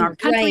backwards in our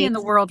country and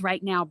the world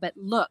right now. But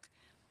look,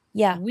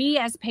 we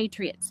as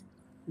patriots,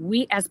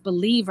 we as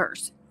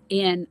believers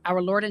in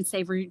our Lord and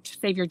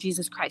Savior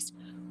Jesus Christ,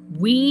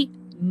 we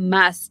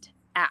must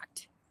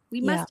act.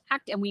 We must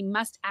act, and we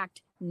must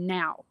act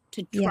now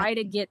to try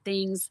to get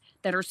things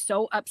that are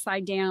so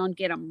upside down,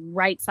 get them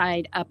right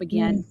side up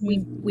again.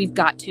 We've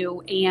got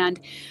to, and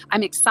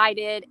I'm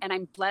excited and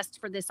I'm blessed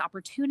for this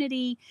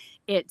opportunity.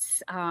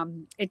 It's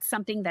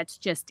something that's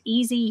just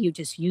easy. You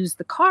just use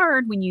the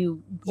card when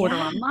you order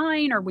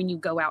online, or when you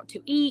go out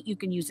to eat. You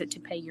can use it to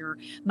pay your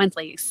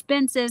monthly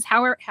expenses,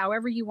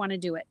 however you want to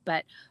do it.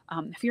 But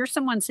if you're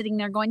someone sitting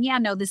there going, yeah,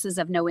 no, this is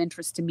of no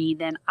interest to me,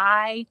 then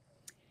I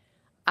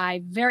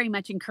very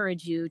much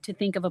encourage you to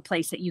think of a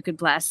place that you could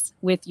bless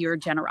with your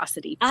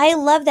generosity. I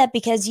love that,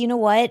 because you know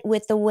what?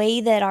 With the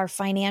way that our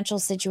financial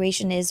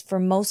situation is for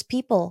most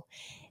people,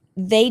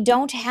 they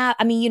don't have,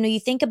 I mean, you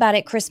think about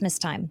it, Christmas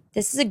time.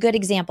 This is a good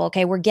example.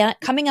 Okay. We're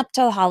coming up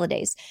to the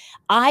holidays.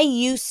 I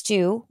used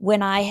to,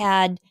 when I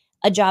had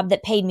a job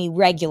that paid me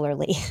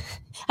regularly,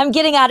 I'm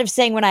getting out of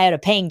saying when I had a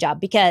paying job,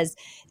 because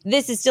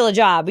this is still a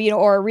job,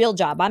 or a real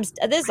job.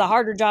 This is a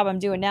harder job I'm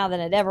doing now than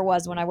it ever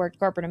was when I worked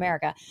corporate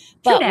America.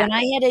 But when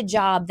I had a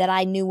job that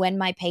I knew when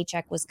my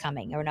paycheck was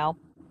coming,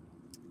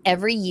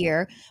 every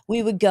year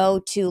we would go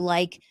to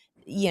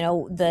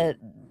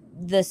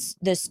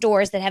the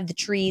stores that have the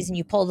trees, and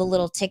you pull the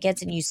little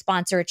tickets and you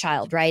sponsor a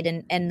child, right?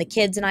 And the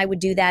kids and I would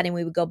do that, and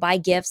we would go buy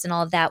gifts and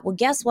all of that. Well,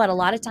 guess what? A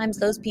lot of times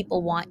those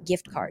people want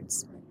gift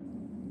cards.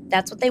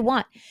 That's what they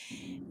want.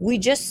 We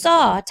just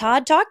saw,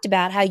 Todd talked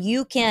about how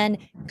you can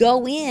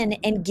go in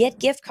and get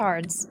gift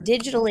cards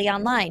digitally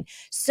online.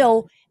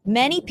 So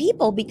many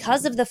people,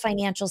 because of the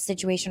financial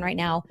situation right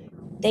now,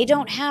 they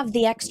don't have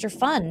the extra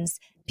funds.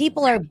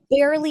 People are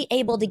barely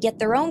able to get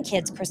their own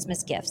kids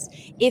Christmas gifts.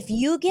 If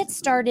you get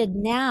started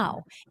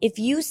now, if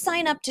you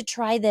sign up to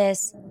try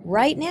this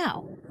right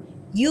now,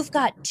 you've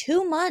got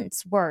 2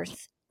 months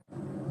worth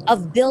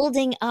of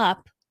building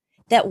up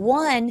that,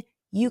 one,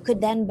 you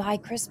could then buy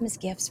Christmas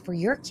gifts for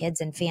your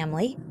kids and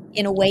family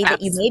in a way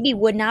that you maybe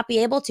would not be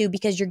able to,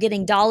 because you're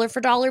getting dollar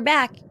for dollar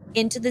back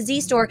into the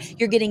Z store.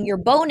 You're getting your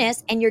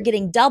bonus, and you're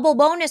getting double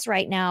bonus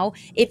right now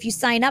if you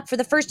sign up for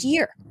the first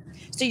year.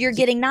 So you're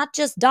getting not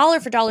just dollar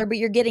for dollar, but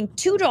you're getting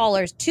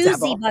 $2, two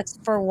Z-Bucks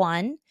for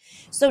one.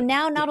 So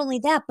now not only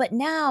that, but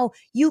now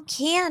you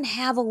can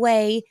have a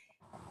way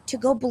to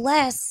go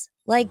bless,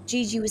 like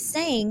Gigi was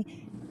saying.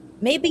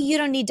 Maybe you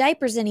don't need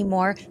diapers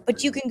anymore,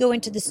 but you can go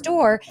into the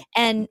store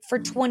and for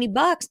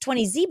 $20,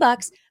 20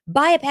 Z-Bucks,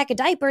 buy a pack of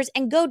diapers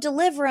and go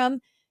deliver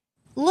them.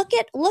 Look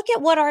at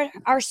what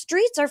our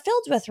streets are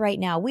filled with right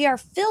now. We are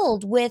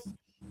filled with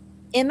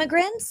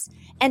immigrants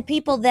and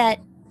people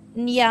that,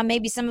 yeah,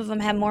 maybe some of them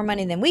have more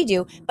money than we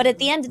do, but at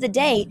the end of the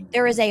day,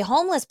 there is a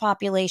homeless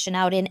population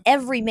out in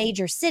every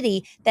major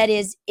city that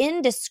is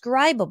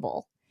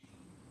indescribable.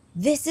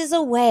 This is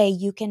a way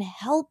you can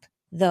help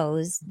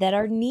those that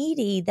are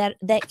needy, that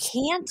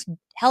can't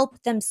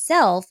help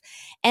themselves.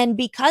 And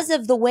because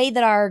of the way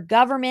that our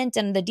government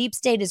and the deep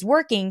state is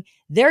working,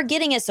 they're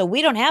getting it so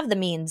we don't have the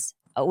means.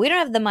 We don't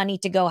have the money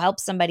to go help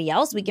somebody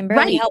else. We can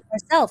barely help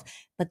ourselves.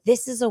 But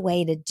this is a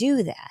way to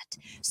do that.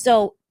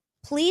 So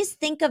please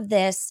think of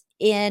this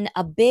in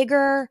a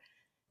bigger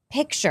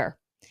picture.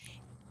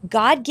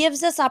 God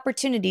gives us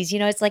opportunities.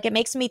 It's like, it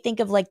makes me think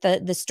of like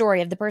the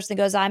story of the person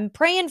that goes, I'm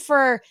praying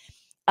for,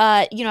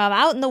 I'm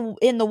out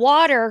in the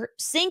water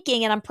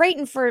sinking, and I'm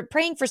praying for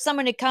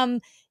someone to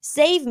come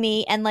save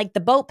me. And like the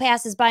boat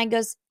passes by and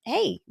goes,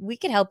 hey, we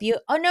can help you.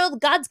 Oh no,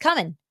 God's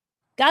coming.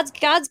 God's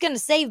going to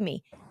save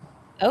me.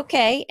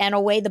 Okay. And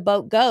away the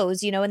boat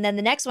goes, and then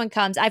the next one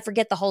comes. I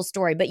forget the whole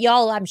story, but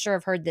y'all, I'm sure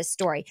have heard this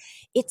story.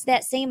 It's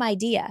that same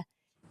idea.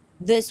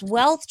 This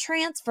wealth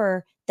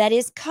transfer that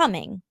is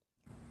coming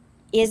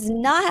is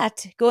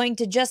not going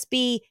to just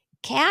be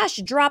cash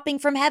dropping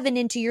from heaven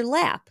into your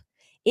lap.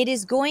 It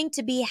is going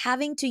to be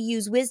having to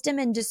use wisdom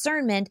and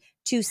discernment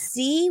to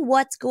see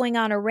what's going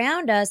on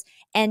around us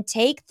and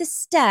take the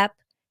step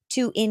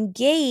to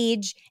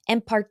engage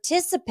and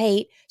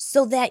participate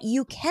so that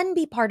you can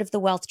be part of the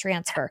wealth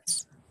transfer.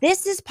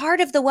 This is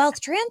part of the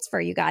wealth transfer,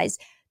 you guys.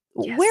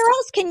 Yes. Where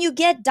else can you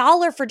get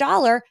dollar for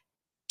dollar,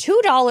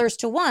 $2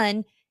 to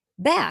one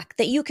back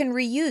that you can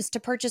reuse to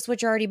purchase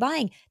what you're already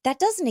buying? That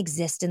doesn't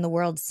exist in the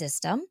world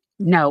system.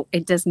 No,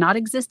 it does not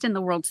exist in the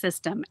world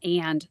system.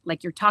 And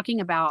like you're talking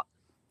about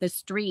the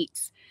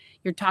streets,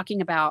 you're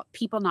talking about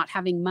people not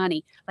having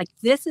money. Like,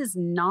 this is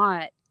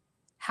not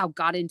how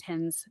God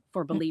intends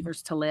for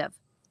believers to live.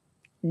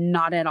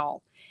 Not at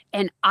all.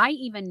 And I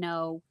even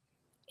know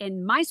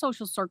in my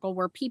social circle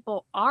where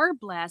people are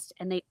blessed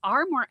and they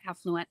are more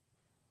affluent,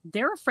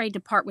 they're afraid to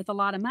part with a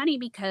lot of money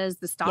because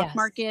the stock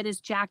market is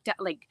jacked up.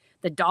 Like,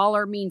 the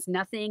dollar means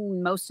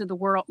nothing most of the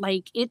world.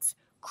 Like, it's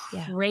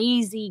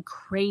crazy,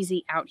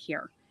 crazy out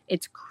here.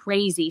 It's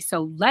crazy.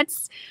 So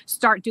let's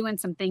start doing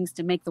some things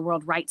to make the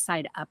world right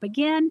side up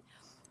again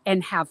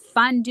and have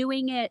fun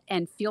doing it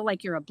and feel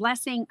like you're a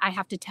blessing. I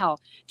have to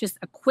tell just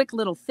a quick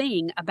little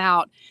thing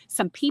about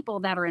some people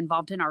that are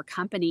involved in our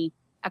company.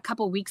 A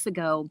couple of weeks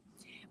ago,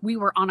 we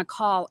were on a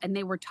call and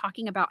they were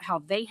talking about how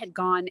they had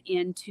gone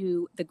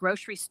into the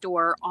grocery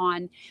store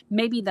on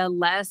maybe the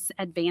less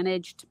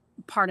advantaged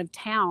part of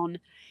town.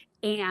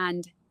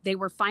 And they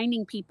were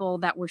finding people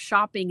that were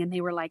shopping and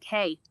they were like,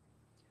 hey,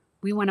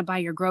 we want to buy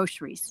your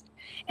groceries.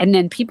 And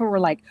then people were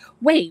like,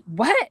 wait,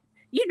 what?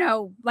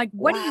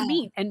 What do you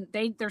mean? And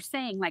they're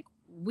saying, like,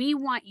 we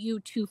want you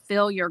to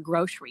fill your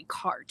grocery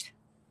cart.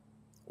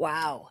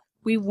 Wow.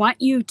 We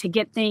want you to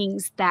get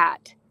things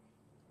that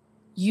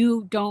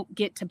you don't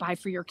get to buy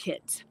for your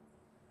kids.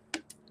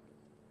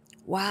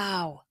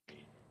 Wow.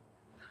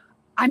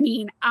 I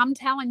mean, I'm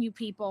telling you,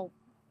 people,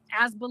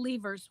 as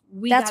believers,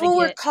 that's what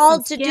we're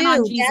called to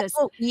do.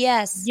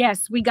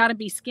 Yes, we got to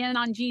be skin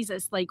on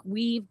Jesus. Like,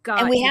 we've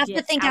got, and we have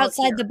to think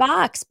outside the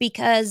box,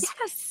 because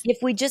if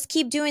we just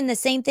keep doing the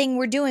same thing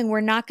we're doing,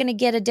 we're not going to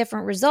get a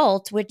different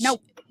result. Which,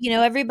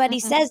 everybody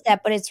says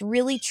that, but it's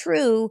really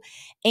true.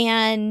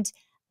 And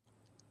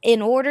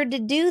in order to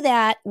do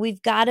that,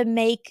 we've got to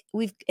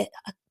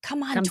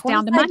come on, Comes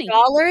down to $25, money.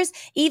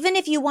 even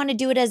if you want to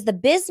do it as the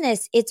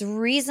business, it's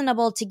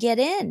reasonable to get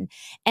in.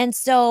 And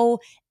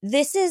so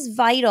this is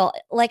vital.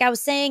 Like I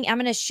was saying, I'm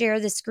going to share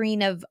the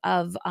screen of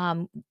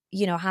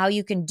how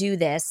you can do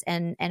this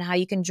and how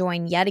you can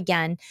join yet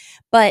again.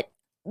 But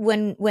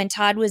when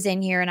Todd was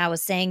in here and I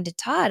was saying to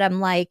Todd,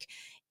 I'm like,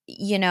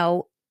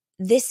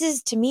 this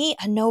is to me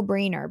a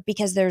no-brainer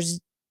because there's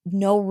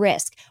no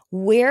risk.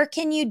 Where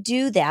can you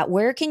do that?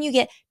 Where can you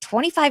get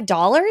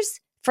 $25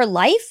 for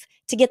life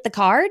to get the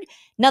card?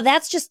 Now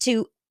that's just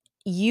to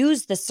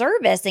use the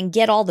service and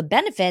get all the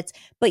benefits,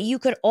 but you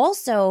could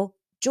also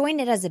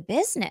join it as a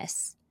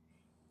business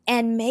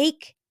and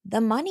make the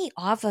money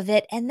off of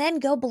it and then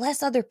go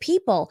bless other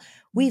people.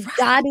 We've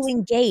got to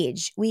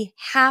engage. We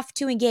have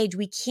to engage.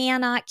 We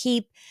cannot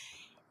keep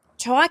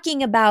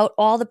talking about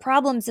all the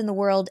problems in the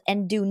world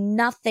and do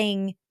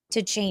nothing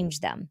to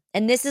change them.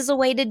 And this is a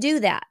way to do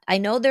that. I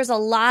know there's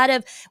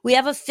we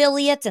have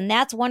affiliates and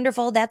that's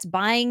wonderful. That's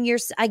buying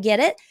I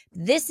get it.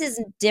 This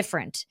is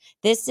different.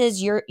 This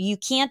is you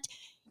can't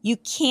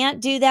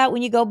do that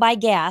when you go buy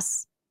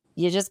gas.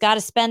 You just got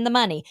to spend the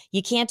money.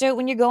 You can't do it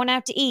when you're going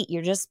out to eat.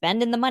 You're just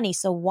spending the money.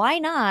 So why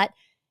not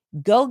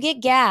go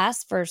get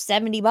gas for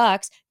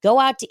 $70, go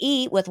out to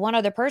eat with one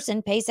other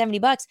person, pay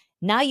 $70.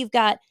 Now you've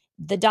got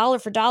the dollar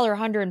for dollar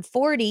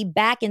 140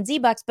 back in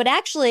Z-Bucks, but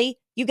actually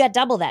you got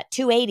double that,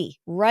 280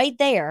 right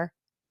there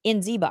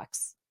in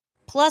Z-Bucks,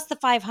 plus the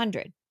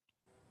 500.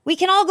 We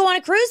can all go on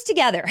a cruise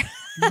together.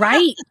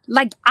 Right.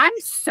 Like, I'm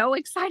so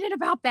excited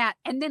about that.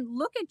 And then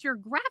look at your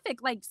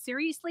graphic. Like,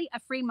 seriously, a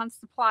free month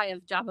supply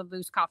of Java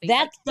Boost coffee.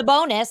 That's the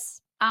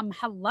bonus.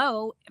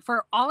 Hello,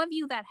 for all of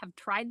you that have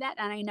tried that,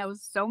 and I know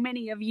so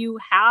many of you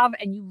have,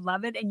 and you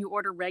love it and you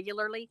order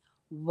regularly.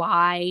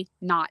 Why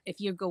not?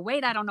 If you go,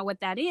 wait, I don't know what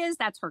that is.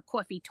 That's for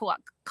coffee talk.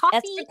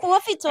 That's the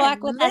coffee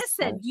talk with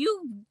listen,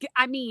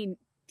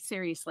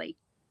 seriously,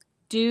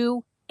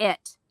 do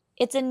it.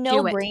 It's a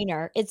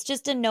no-brainer. It's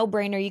just a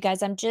no-brainer, you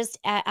guys.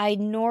 I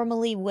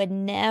normally would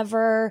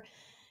never.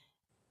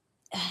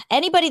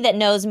 Anybody that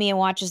knows me and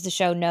watches the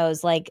show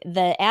knows, like,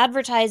 the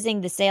advertising,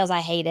 the sales,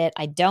 I hate it.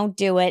 I don't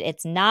do it.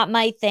 It's not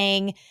my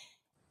thing.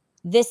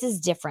 This is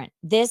different.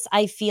 This,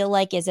 I feel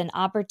like, is an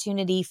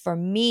opportunity for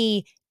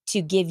me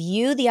to give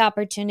you the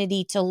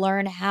opportunity to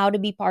learn how to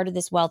be part of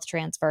this wealth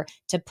transfer,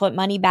 to put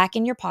money back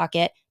in your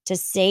pocket, to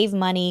save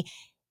money,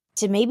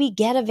 to maybe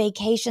get a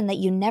vacation that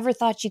you never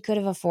thought you could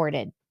have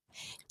afforded,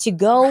 to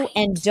go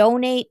and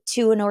donate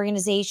to an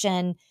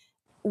organization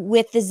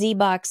with the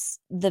Z-Bucks,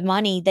 the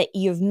money that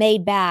you've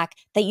made back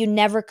that you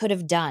never could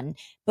have done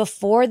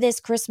before this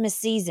Christmas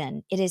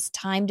season. It is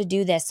time to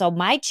do this. So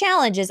my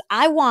challenge is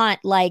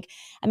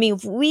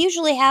we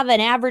usually have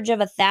an average of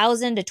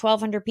 1,000 to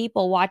 1,200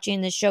 people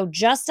watching the show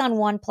just on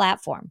one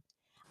platform.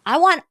 I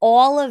want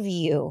all of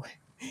you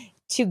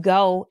to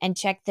go and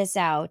check this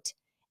out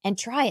and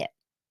try it.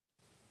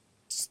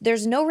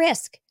 There's no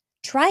risk.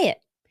 Try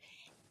it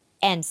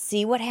and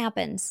see what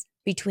happens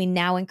between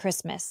now and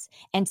Christmas,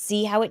 and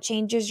see how it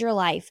changes your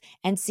life,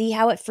 and see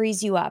how it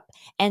frees you up,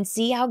 and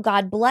see how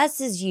God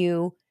blesses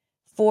you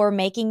for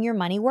making your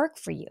money work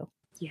for you.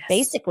 Yes.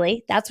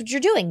 Basically, that's what you're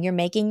doing. You're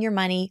making your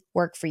money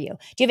work for you.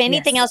 Do you have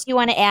anything else you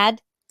want to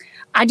add?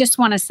 I just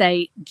want to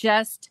say,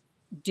 just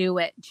do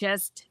it.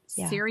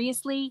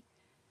 Seriously,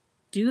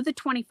 do the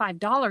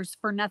 $25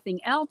 for nothing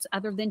else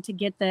other than to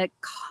get the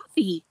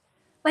coffee.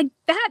 Like,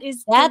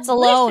 that's delicious.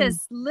 Alone.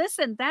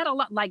 Listen, that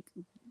alone, like,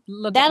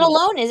 look that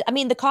alone is,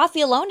 the coffee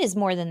alone is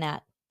more than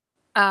that.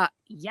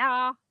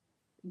 Yeah,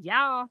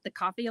 the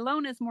coffee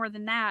alone is more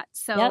than that.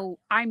 So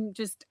I'm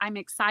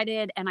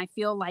excited, and I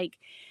feel like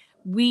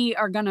we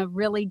are going to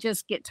really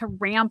just get to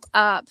ramp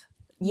up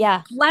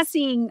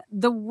blessing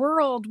the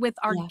world with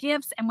our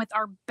gifts and with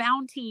our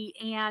bounty.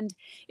 And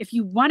if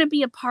you want to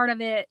be a part of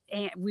it,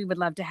 we would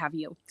love to have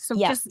you. So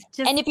just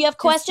and if you have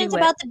questions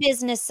about the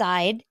business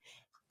side,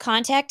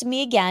 contact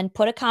me again,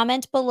 put a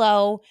comment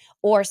below,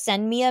 or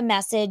send me a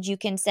message. You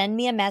can send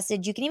me a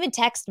message. You can even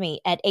text me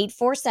at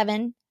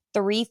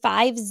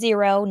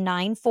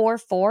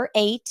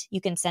 847-350-9448.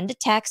 You can send a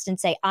text and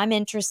say, I'm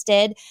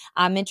interested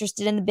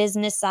in the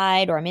business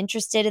side, or I'm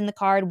interested in the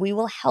card. We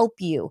will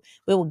help you.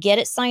 We will get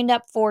it signed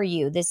up for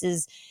you. This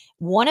is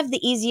one of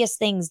the easiest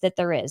things that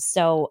there is.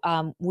 So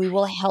we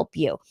will help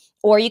you.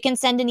 Or you can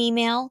send an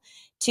email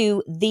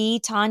to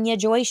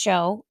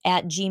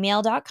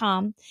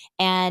thetaniajoyshow@gmail.com.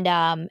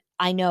 And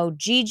I know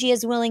Gigi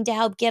is willing to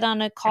help get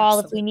on a call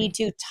if we need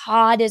to.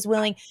 Todd is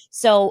willing.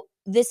 So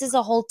this is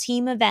a whole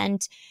team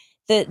event.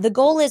 The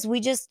goal is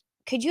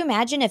could you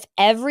imagine if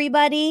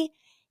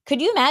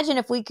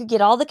we could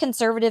get all the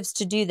conservatives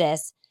to do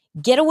this,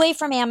 get away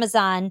from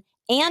Amazon,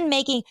 and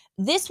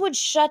this would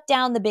shut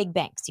down the big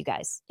banks, you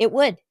guys. It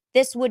would.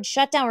 this would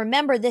shut down.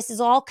 Remember, this is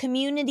all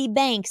community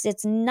banks.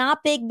 It's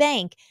not big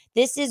bank.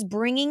 This is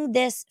bringing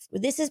this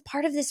is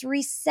part of this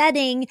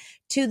resetting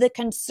to the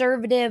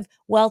conservative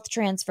wealth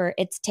transfer.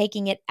 It's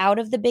taking it out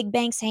of the big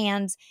bank's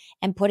hands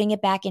and putting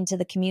it back into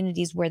the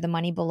communities where the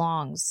money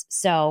belongs.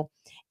 So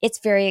it's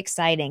very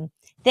exciting.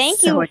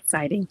 Thank you. So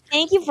exciting.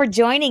 Thank you for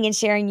joining and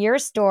sharing your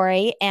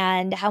story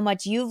and how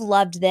much you've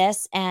loved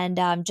this and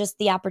just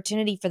the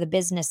opportunity for the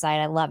business side.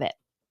 I love it.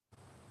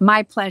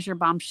 My pleasure,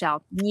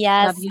 Bombshell.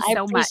 Yes, love you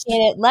so much.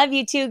 It. Love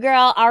you too,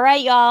 girl. All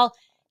right, y'all.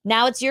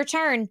 Now it's your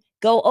turn.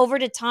 Go over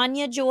to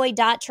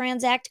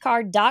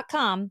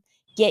TaniaJoy.transactcard.com,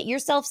 get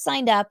yourself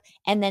signed up,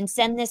 and then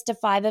send this to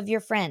 5 of your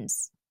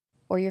friends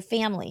or your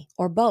family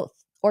or both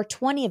or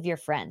 20 of your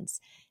friends.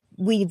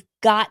 We've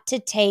got to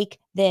take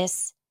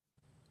this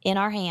in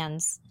our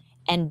hands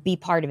and be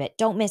part of it.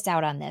 Don't miss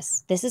out on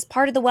this. This is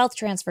part of the wealth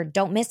transfer.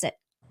 Don't miss it.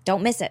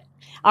 Don't miss it.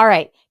 All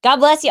right. God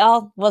bless you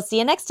all. We'll see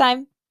you next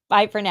time.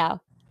 Bye for now.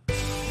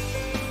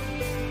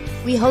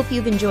 We hope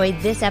you've enjoyed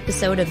this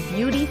episode of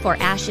Beauty for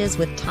Ashes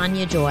with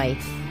Tania Joy.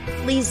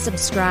 Please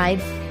subscribe,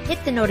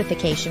 hit the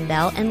notification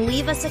bell, and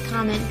leave us a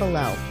comment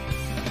below.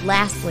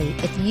 Lastly,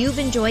 if you've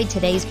enjoyed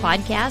today's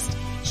podcast,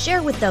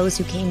 share with those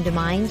who came to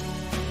mind.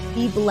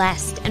 Be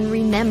blessed, and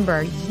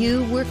remember,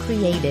 you were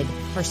created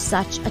for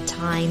such a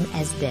time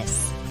as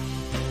this.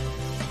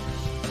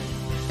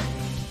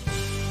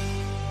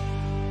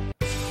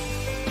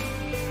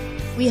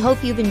 We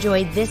hope you've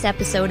enjoyed this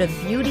episode of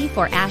Beauty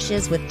for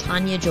Ashes with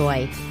Tania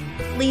Joy.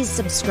 Please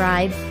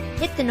subscribe,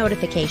 hit the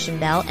notification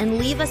bell, and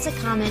leave us a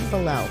comment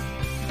below.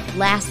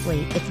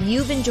 Lastly, if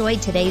you've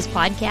enjoyed today's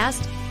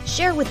podcast,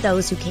 share with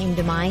those who came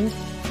to mind.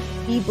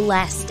 Be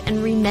blessed,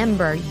 and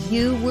remember,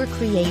 you were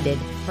created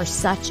for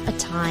such a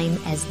time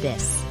as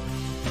this.